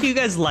guys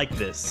like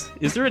this?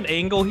 Is there an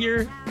angle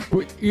here?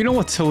 You know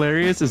what's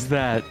hilarious is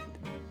that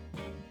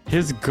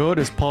his GOAT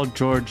is Paul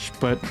George,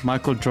 but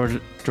Michael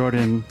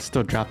Jordan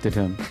still drafted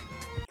him.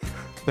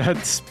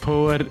 That's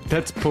poetic.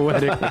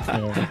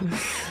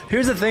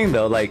 Here's the thing,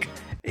 though. Like,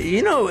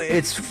 you know,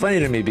 it's funny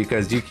to me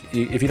because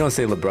if you don't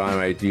say LeBron,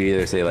 right, you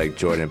either say like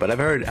Jordan. But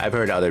I've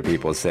heard other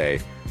people say,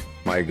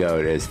 my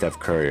GOAT is Steph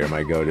Curry, or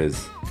my GOAT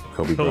is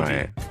Kobe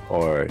Bryant,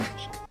 or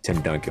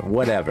Tim Duncan,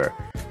 whatever.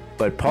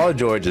 But Paul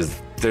George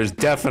there's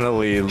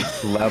definitely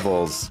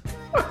levels,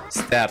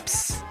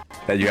 steps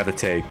that you have to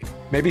take.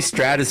 Maybe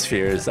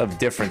stratospheres of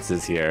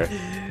differences here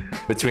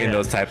between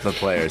those types of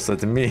players. So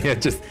to me,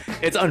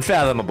 it's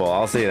unfathomable.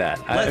 I'll say that.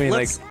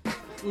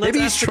 Maybe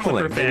he's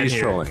trolling. Maybe he's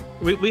trolling.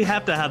 We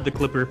have to have the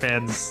Clipper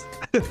fans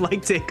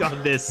like take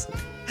on this.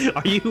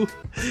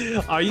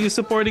 Are you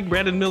supporting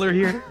Brandon Miller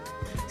here?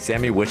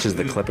 Sammy wishes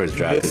the Clippers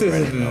drafted. This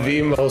is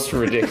the most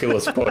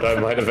ridiculous quote I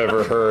might have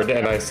ever heard,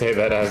 and I say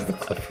that as the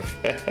Clipper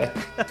fan.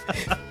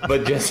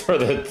 But just for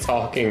the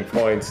talking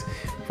points,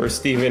 for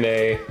Stephen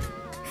A.,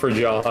 for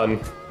John,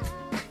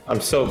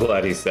 I'm so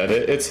glad he said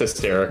it. It's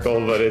hysterical,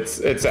 but it's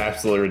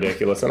absolutely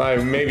ridiculous.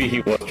 And maybe he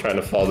was trying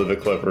to fall to the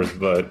Clippers,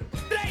 but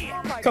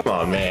come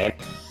on, man.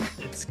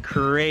 It's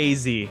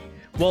crazy.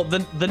 Well,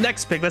 the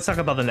next pick, let's talk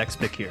about the next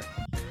pick here.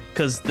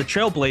 Because the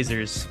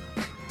Trailblazers,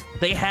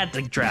 they had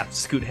to draft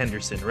Scoot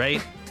Henderson,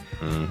 right?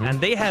 Mm-hmm. And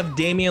they have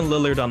Damian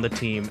Lillard on the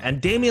team. And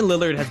Damian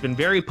Lillard has been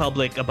very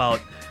public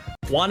about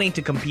wanting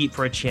to compete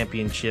for a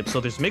championship.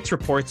 So there's mixed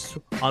reports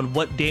on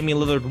what Damian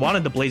Lillard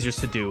wanted the Blazers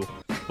to do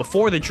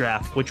before the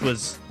draft, which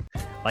was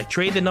like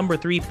trade the number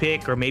 3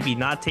 pick or maybe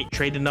not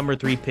trade the number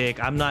 3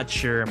 pick. I'm not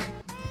sure.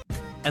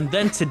 And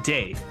then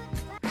today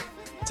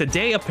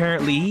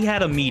apparently he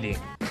had a meeting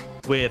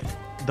with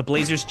the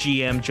Blazers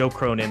GM Joe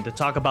Cronin to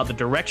talk about the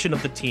direction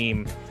of the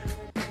team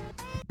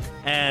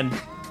and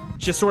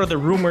just sort of the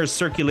rumors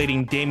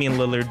circulating Damian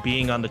Lillard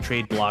being on the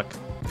trade block.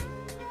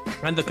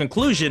 And the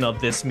conclusion of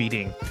this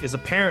meeting is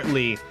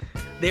apparently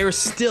they're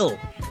still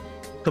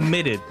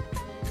committed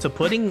to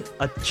putting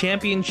a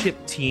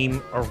championship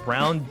team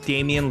around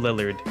Damian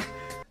Lillard.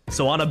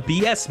 So on a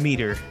BS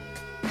meter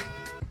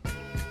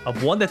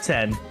of 1 to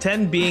 10,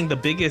 10 being the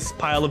biggest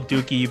pile of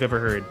dookie you've ever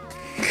heard,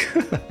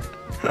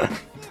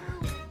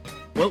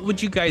 what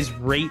would you guys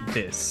rate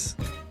this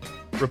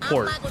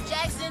report?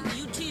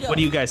 What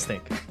do you guys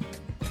think?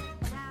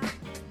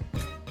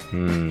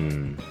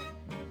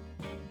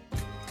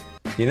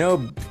 You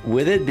know,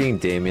 with it being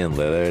Damian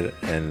Lillard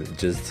and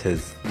just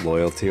his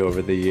loyalty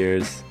over the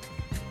years,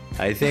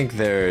 I think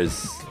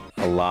there's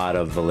a lot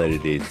of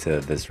validity to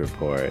this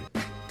report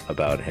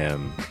about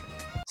him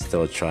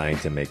still trying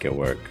to make it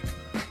work.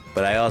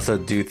 But I also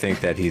do think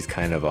that he's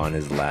kind of on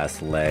his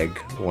last leg,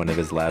 one of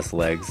his last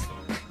legs.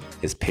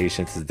 His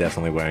patience is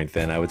definitely wearing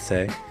thin, I would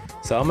say.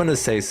 So I'm gonna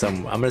say it's a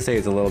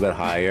little bit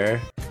higher.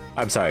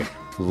 I'm sorry,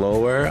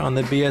 lower on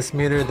the BS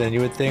meter than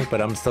you would think,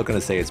 but I'm still gonna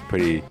say it's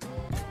pretty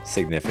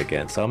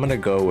significant. So I'm gonna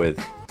go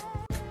with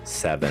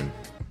 7.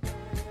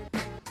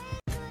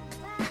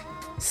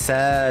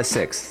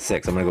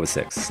 6. I'm gonna go with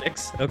 6.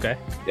 6? Okay.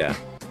 Yeah.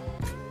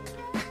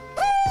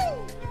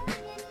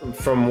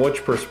 From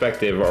which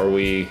perspective are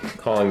we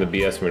calling the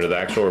BS meter? The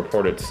actual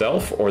report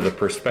itself, or the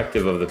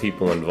perspective of the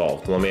people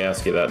involved? Let me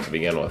ask you that to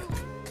begin with.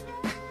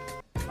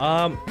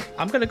 I'm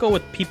gonna go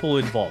with people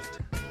involved.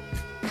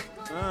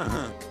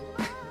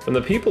 From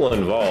the people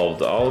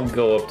involved, I'll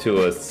go up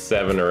to a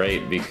 7 or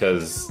 8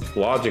 because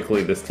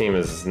logically this team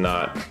is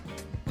not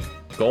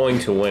going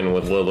to win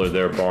with Lillard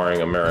there,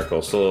 barring a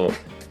miracle. So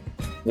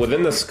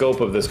within the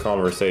scope of this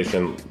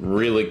conversation,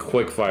 really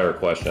quick fire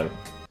question.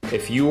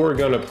 If you were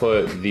going to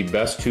put the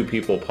best 2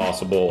 people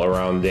possible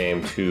around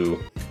Dame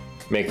to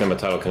make them a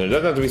title contender, it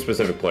doesn't have to be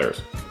specific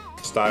players,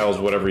 styles,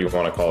 whatever you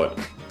want to call it.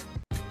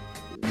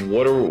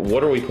 What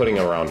are we putting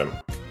around him?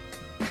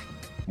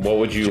 What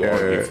would you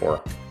argue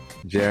for?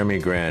 Jeremy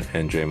Grant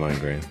and Draymond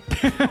Green.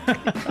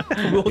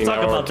 We'll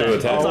talk about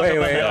that. Oh,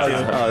 wait.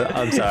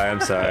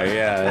 I'm sorry.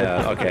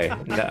 Yeah.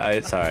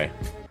 Okay. Sorry.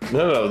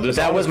 No.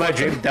 That was my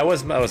dream. That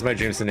was my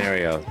dream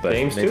scenario. But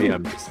Dame's maybe too?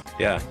 I'm just,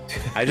 yeah.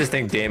 I just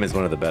think Dame is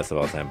one of the best of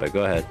all time. But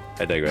go ahead.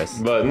 I digress.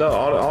 But no,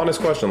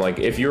 honest question. Like,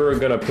 if you were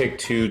gonna pick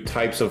 2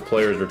 types of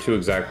players or 2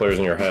 exact players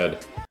in your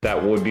head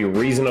that would be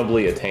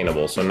reasonably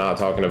attainable, so not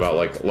talking about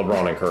like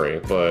LeBron and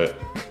Curry, but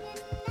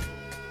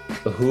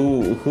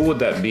who would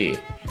that be?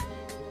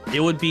 It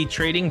would be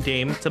trading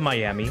Dame to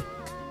Miami.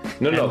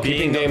 No,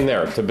 keeping Dame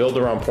there to build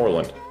around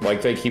Portland,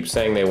 like they keep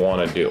saying they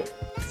want to do.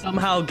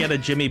 Somehow get a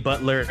Jimmy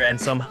Butler and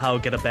somehow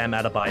get a Bam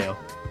Adebayo.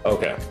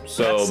 Okay,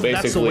 so basically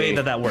that's the way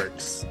that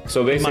works.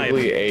 So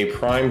basically, a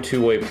prime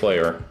 2-way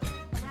player,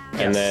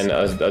 and then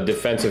a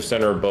defensive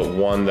center, but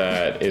one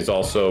that is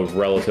also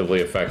relatively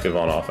effective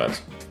on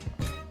offense.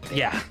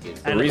 Yeah,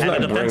 and a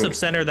defensive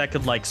center that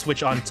could like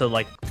switch on to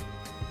like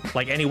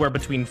anywhere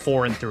between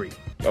 4 and 3.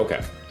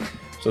 Okay.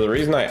 So the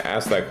reason I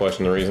asked that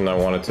question, the reason I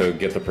wanted to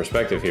get the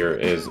perspective here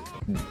is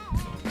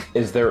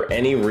there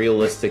any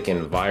realistic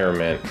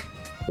environment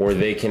where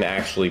they can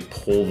actually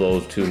pull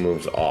those 2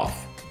 moves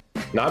off?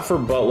 Not for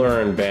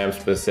Butler and Bam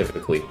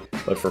specifically,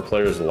 but for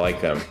players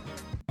like them,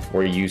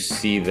 where you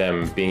see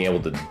them being able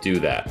to do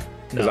that.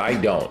 Because I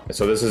don't.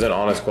 So this is an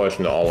honest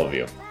question to all of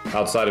you.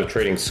 Outside of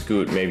trading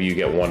Scoot, maybe you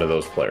get one of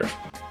those players.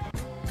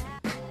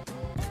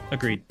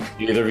 Agreed.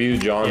 Either of you,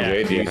 John,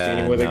 Jay, do you see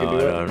any way they could do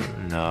it?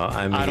 No,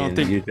 I mean, I don't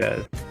think you'd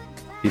have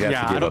to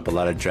give up a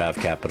lot of draft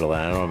capital,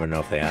 and I don't even know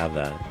if they have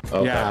that.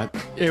 Okay. Yeah,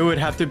 it would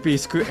have to be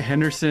Scoot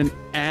Henderson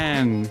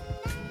and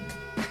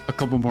a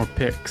couple more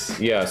picks.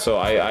 Yeah, so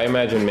I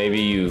imagine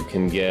maybe you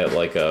can get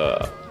like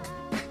there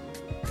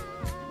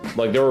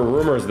were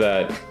rumors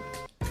that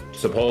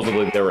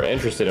supposedly they were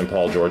interested in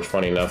Paul George,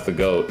 funny enough, the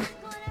GOAT,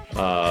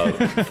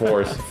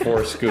 for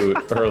Scoot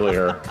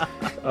earlier.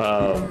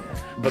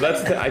 But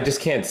I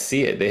just can't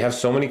see it. They have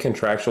so many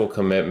contractual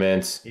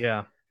commitments.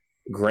 Yeah.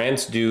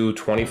 Grant's due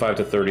 25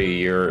 to 30 a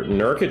year.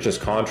 Nurkic's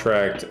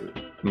contract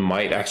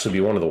might actually be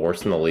one of the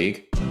worst in the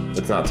league.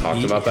 It's not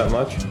talked about that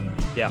much.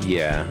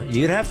 Yeah,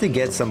 you'd have to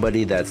get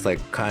somebody that's like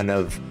kind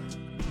of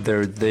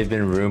they've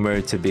been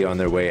rumored to be on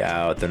their way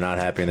out. They're not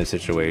happy in their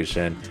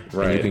situation.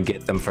 Right. And you can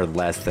get them for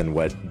less than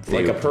what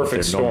like a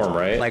perfect storm,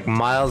 right? Like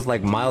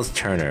Miles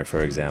Turner,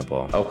 for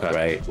example. Okay.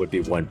 Right? Would be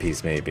one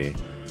piece maybe.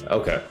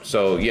 Okay.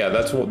 So yeah,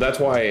 that's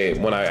why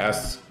when I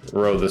asked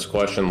Ro this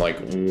question, like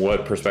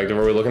what perspective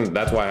are we looking at?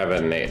 That's why I have it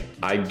at an 8.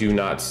 I do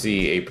not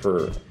see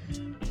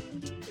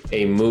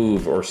a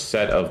move or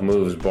set of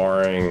moves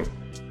barring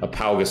a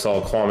Pau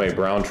Gasol Kwame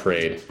Brown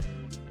trade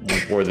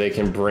where they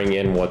can bring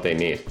in what they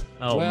need.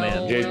 Oh,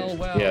 man.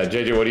 Yeah,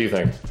 JJ, what do you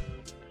think?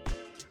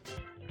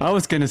 I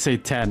was gonna say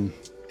 10.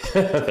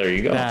 There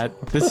you go.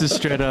 That this is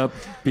straight up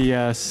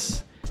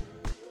BS.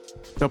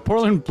 The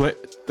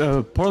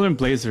Portland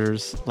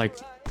Blazers, like,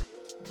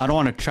 I don't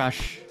want to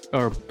trash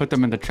or put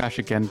them in the trash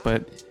again,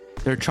 but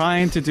they're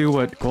trying to do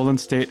what Golden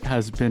State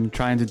has been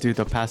trying to do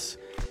the past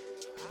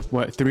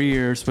 3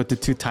 years with the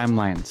 2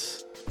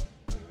 timelines,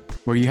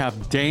 where you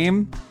have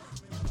Dame,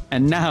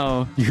 and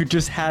now you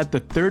just had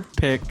the 3rd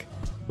pick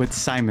with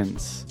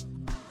Simons.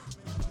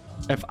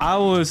 If I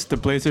was the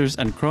Blazers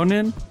and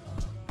Cronin,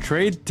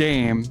 trade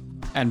Dame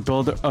and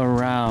build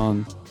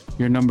around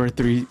your number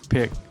 3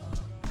 pick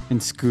in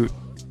Scoot,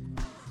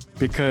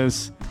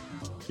 because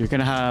you're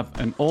gonna have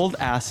an old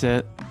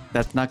asset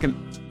that's not gonna.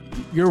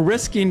 You're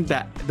risking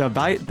that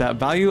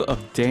value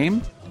of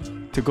Dame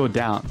to go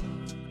down.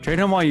 Trade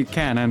him while you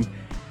can, and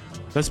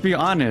let's be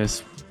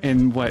honest.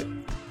 In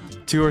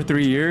 2 or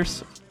 3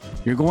 years,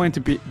 you're going to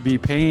be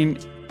paying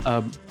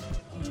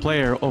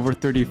player over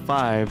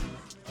 35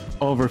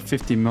 over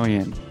 50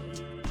 million.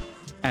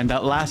 And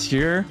that last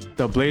year,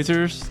 the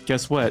Blazers,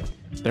 guess what?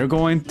 They're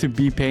going to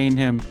be paying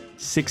him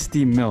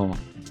 60 mil.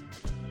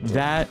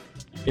 That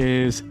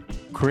is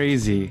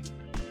crazy.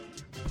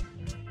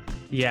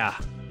 Yeah.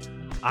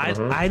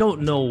 I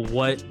don't know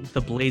what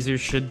the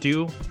Blazers should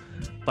do,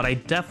 but I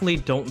definitely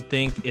don't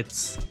think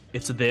it's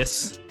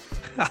this.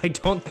 I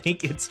don't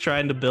think it's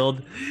trying to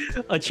build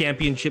a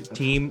championship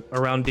team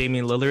around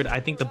Damian Lillard. I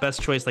think the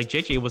best choice, like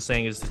JJ was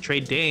saying, is to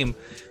trade Dame.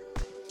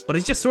 But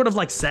it's just sort of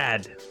like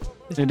sad.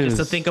 It is. Just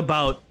to think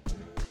about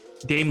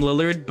Dame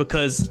Lillard,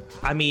 because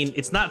I mean,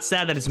 it's not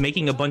sad that he's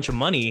making a bunch of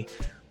money,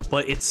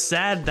 but it's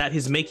sad that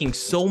he's making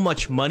so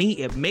much money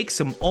it makes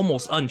him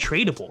almost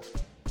untradeable.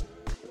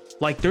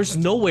 Like, there's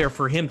nowhere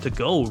for him to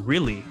go,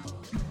 really.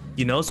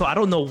 You know, so I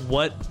don't know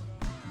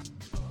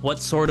what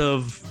sort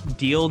of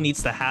deal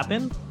needs to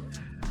happen,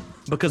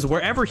 because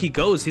wherever he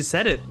goes, he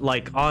said it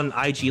like on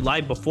IG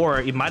Live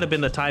before. It might have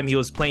been the time he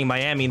was playing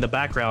Miami in the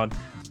background,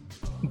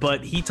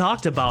 but he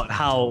talked about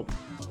how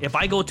if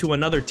I go to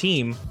another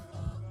team,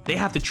 they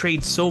have to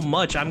trade so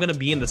much, I'm going to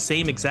be in the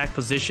same exact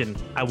position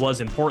I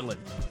was in Portland.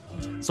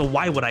 So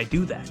why would I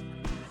do that?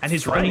 And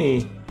he's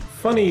right.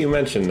 Funny you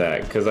mentioned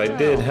that, because I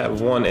did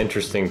have one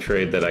interesting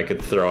trade that I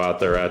could throw out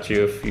there at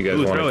you if you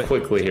guys want to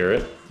quickly hear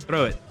it.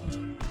 Throw it.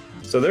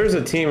 So there's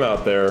a team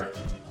out there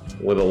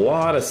with a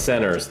lot of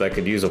centers that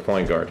could use a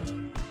point guard.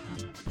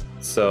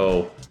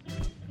 So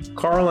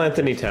Karl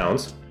Anthony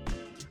Towns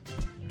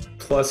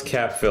plus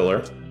cap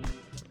filler,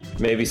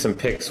 maybe some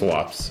pick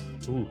swaps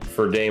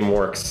for Dame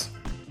works.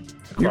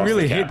 You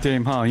really hate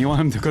Dame, huh? You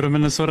want him to go to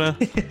Minnesota?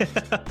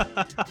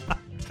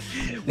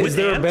 Is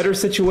there a better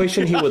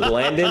situation he would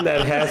land in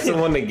that has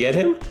someone to get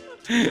him?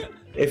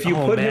 If you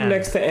put him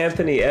next to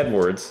Anthony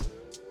Edwards,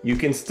 you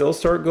can still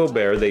start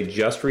Gobert. They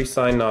just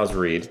re-signed Naz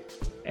Reid.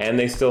 And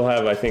they still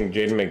have, I think,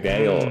 Jaden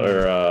McDaniel,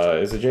 or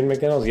is it Jaden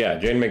McDaniels? Yeah,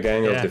 Jaden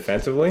McDaniels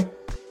defensively.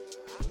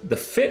 The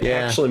fit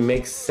actually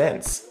makes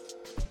sense.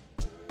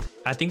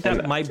 I think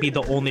that might be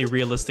the only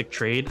realistic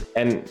trade.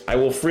 And I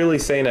will freely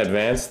say in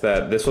advance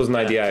that this was an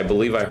idea I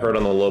believe I heard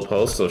on the Low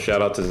Post, so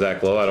shout out to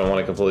Zach Lowe. I don't want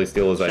to completely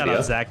steal his idea. Shout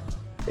out, Zach.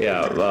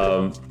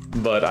 Yeah,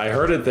 but I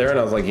heard it there and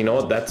I was like, you know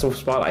what? That's a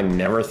spot I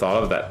never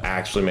thought of that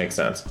actually makes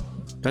sense.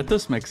 That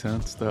does make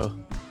sense, though.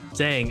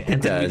 Dang,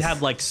 and then you'd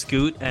have like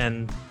Scoot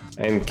and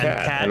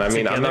Cat. And I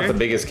mean, together. I'm not the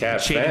biggest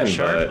Cat fan,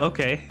 but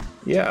okay.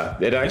 Yeah,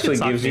 it actually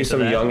gives you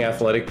some young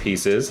athletic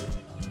pieces.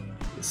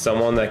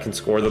 Someone that can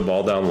score the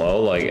ball down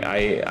low. Like,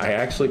 I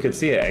actually could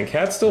see it. And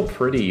Cat's still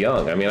pretty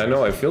young. I mean, I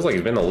know it feels like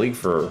he's been in the league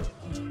for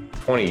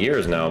 20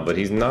 years now, but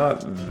he's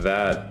not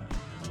that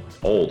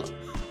old.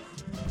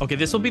 Okay,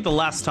 this will be the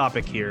last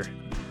topic here.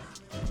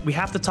 We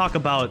have to talk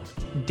about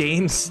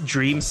Dame's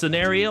dream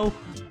scenario.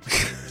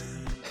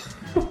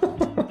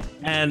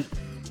 And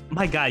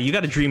my guy, you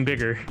got to dream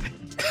bigger.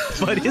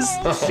 But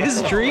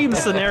his dream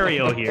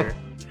scenario here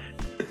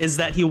is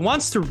that he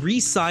wants to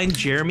re-sign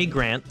Jeremy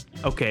Grant.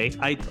 Okay,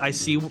 I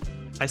see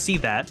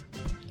that.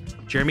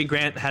 Jeremy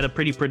Grant had a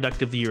pretty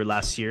productive year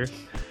last year.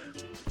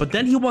 But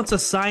then he wants to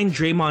sign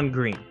Draymond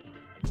Green.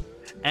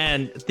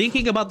 And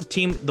thinking about the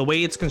team, the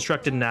way it's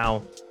constructed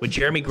now, with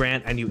Jeremy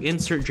Grant, and you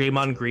insert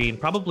Draymond Green,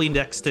 probably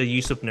next to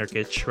Yusuf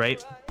Nurkic,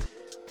 right?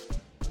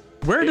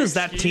 Where does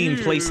that team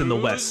place in the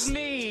West to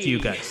you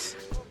guys?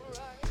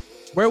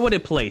 Where would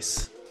it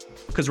place?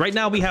 Because right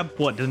now we have,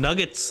 what, the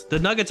Nuggets? The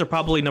Nuggets are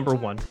probably number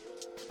one,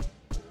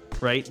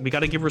 right? We got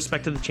to give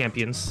respect to the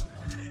champions.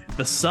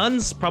 The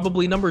Suns,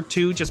 probably number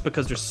two, just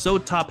because they're so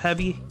top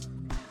heavy.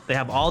 They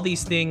have all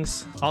these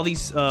things, all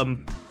these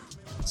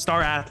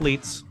star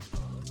athletes.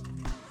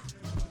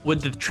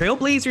 Would the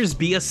Trailblazers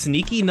be a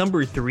sneaky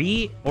number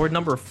 3 or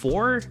number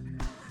 4?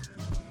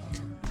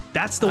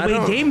 That's the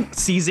way Dame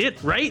sees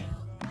it, right?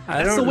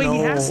 That's the way he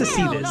has to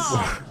see this.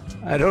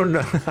 I don't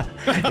know.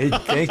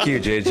 Thank you,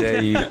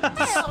 JJ.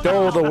 You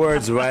stole the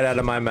words right out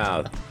of my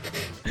mouth.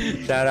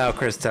 Shout out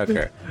Chris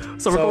Tucker.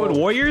 So we're going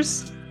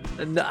Warriors?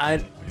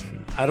 I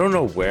don't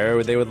know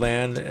where they would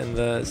land in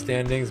the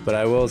standings, but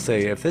I will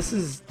say if this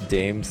is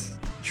Dame's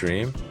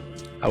dream,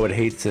 I would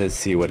hate to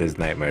see what his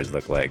nightmares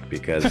look like,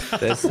 because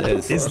this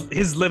is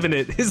he's living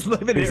it. He's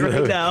living it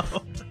right now.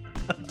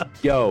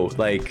 Yo,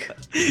 like,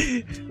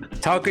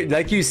 talk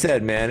like you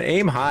said, man.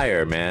 Aim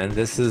higher, man.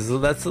 That's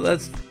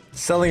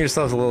selling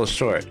yourself a little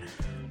short.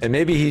 And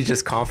maybe he's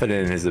just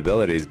confident in his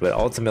abilities, but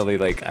ultimately,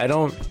 like, I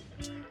don't.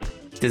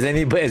 Is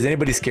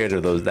anybody scared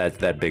of those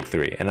that big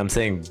three? And I'm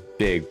saying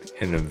big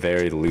in a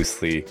very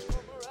loose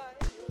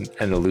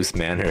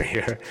manner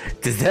here.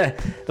 Does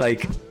that,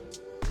 like,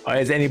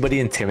 is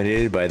anybody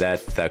intimidated by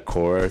that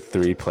core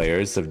three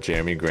players of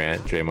Jeremy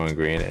Grant, Draymond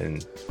Green,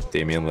 and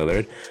Damian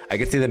Lillard? I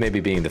could see them maybe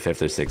being the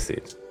 5th or 6th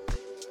seed.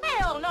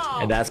 Hell no!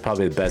 And that's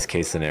probably the best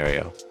case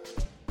scenario.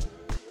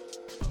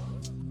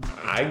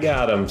 I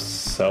got them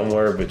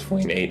somewhere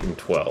between 8 and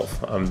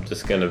 12. I'm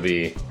just gonna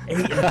be 8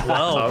 and 12.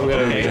 I'm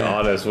gonna be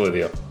honest with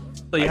you.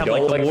 So you I have don't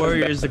like the like them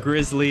Warriors, the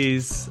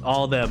Grizzlies,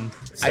 all them.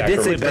 I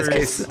did say best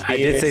Clippers, case. I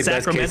did say best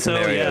case Sacramento,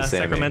 scenario. yeah,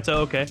 Sammy. Sacramento,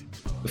 okay.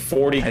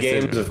 40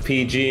 games of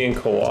PG and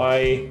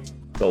Kawhi,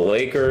 the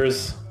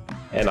Lakers,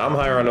 and I'm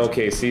higher on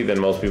OKC than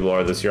most people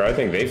are this year. I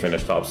think they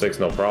finished top 6,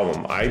 no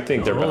problem. I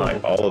think they're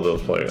behind all of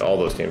those players, all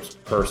those teams,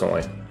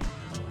 personally.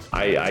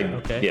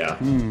 Okay.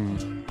 Yeah.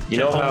 You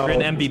know how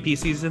Holmgren MVP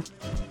season?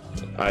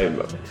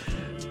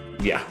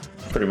 yeah,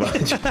 pretty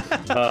much.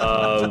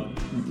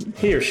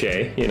 He or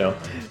she, you know.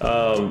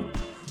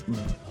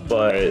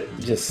 But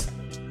just,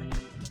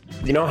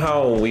 you know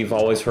how we've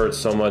always heard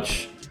so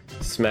much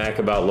smack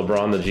about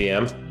LeBron the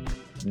GM?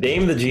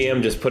 Dame the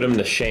GM just put him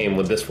to shame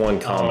with this one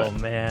comment.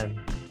 Oh, man.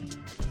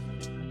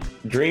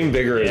 Dream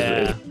bigger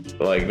Yeah. is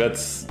like,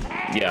 that's,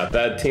 yeah,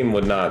 that team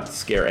would not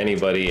scare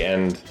anybody,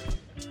 and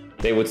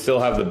they would still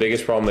have the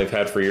biggest problem they've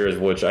had for years,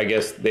 which I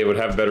guess they would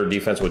have better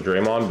defense with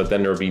Draymond, but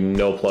then there would be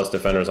no plus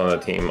defenders on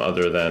that team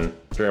other than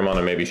Draymond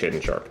and maybe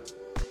Shaedon Sharp.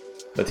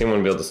 The team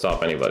wouldn't be able to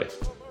stop anybody.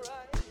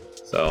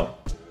 So,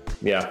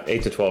 yeah,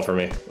 8-12 for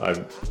me.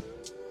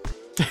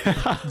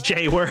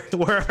 Jay, where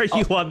are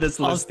you on this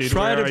I'll list, dude?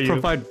 try Where to are you?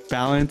 provide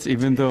balance,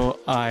 even though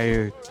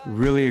I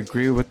really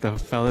agree with the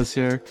fellas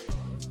here.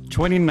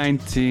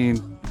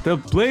 2019, the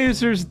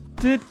Blazers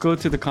did go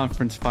to the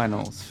conference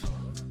finals.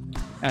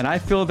 And I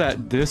feel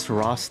that this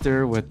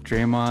roster with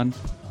Draymond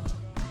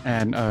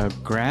and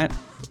Grant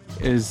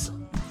is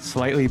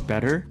slightly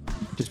better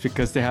just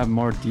because they have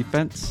more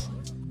defense.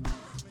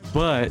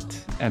 But,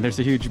 and there's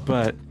a huge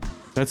but,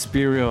 let's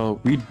be real,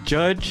 we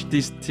judge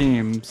these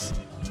teams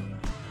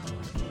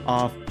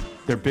off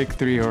their big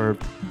three or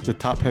the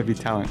top heavy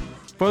talent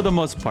for the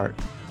most part.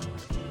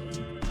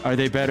 Are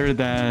they better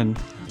than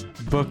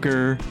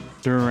Booker,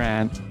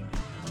 Durant,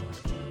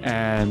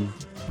 and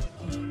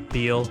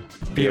Beal?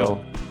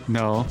 Beal?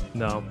 No.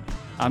 No.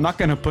 I'm not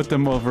gonna put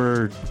them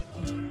over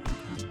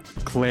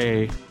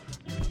Clay,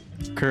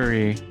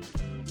 Curry,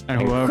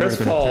 and whoever.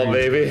 Chris Paul,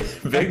 baby.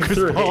 Big Chris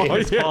three. Paul,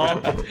 Chris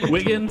Paul,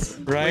 Wiggins,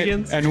 right?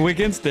 Wiggins. And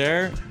Wiggins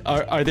there,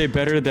 are they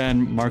better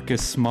than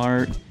Marcus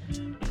Smart,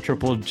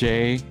 Triple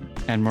J,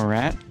 and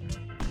Morant?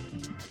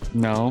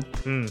 No.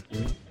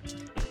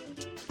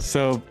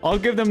 So I'll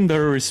give them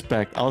their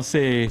respect. I'll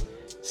say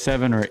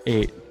 7 or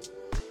 8.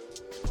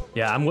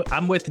 Yeah,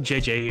 I'm with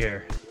JJ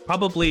here.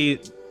 Probably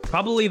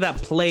that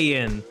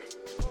play-in.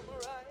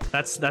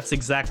 That's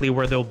exactly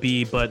where they'll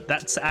be, but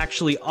that's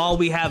actually all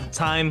we have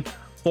time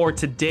for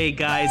today,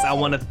 guys. I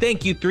want to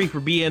thank you three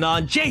for being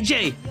on.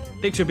 JJ,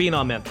 thanks for being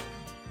on, man.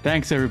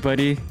 Thanks,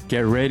 everybody.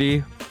 Get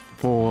ready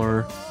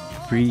for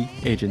free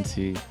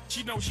agency.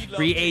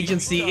 Free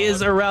agency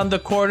is around the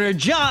corner.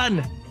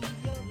 John,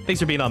 thanks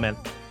for being on, man.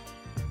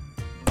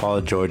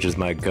 Paul George is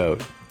my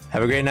goat.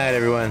 Have a great night,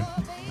 everyone.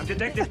 I'm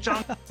Detective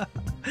John.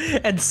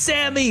 And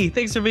Sammy,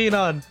 thanks for being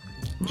on.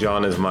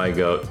 John is my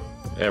goat.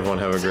 Everyone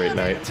have a great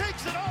night.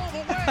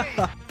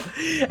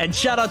 And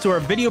shout out to our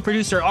video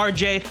producer,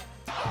 RJ.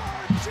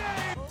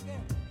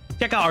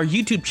 Check out our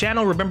YouTube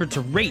channel. Remember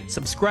to rate,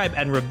 subscribe,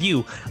 and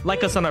review.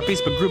 Like us on our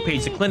Facebook group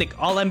page, The Clinic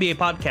All NBA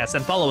Podcast,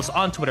 and follow us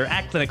on Twitter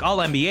at Clinic All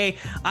NBA.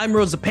 I'm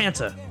Rosa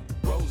Panta.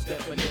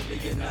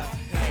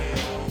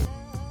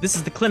 This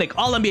is The Clinic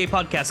All NBA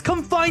Podcast.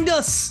 Come find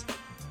us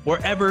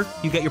wherever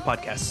you get your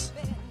podcasts.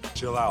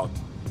 Chill out.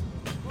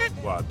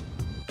 What?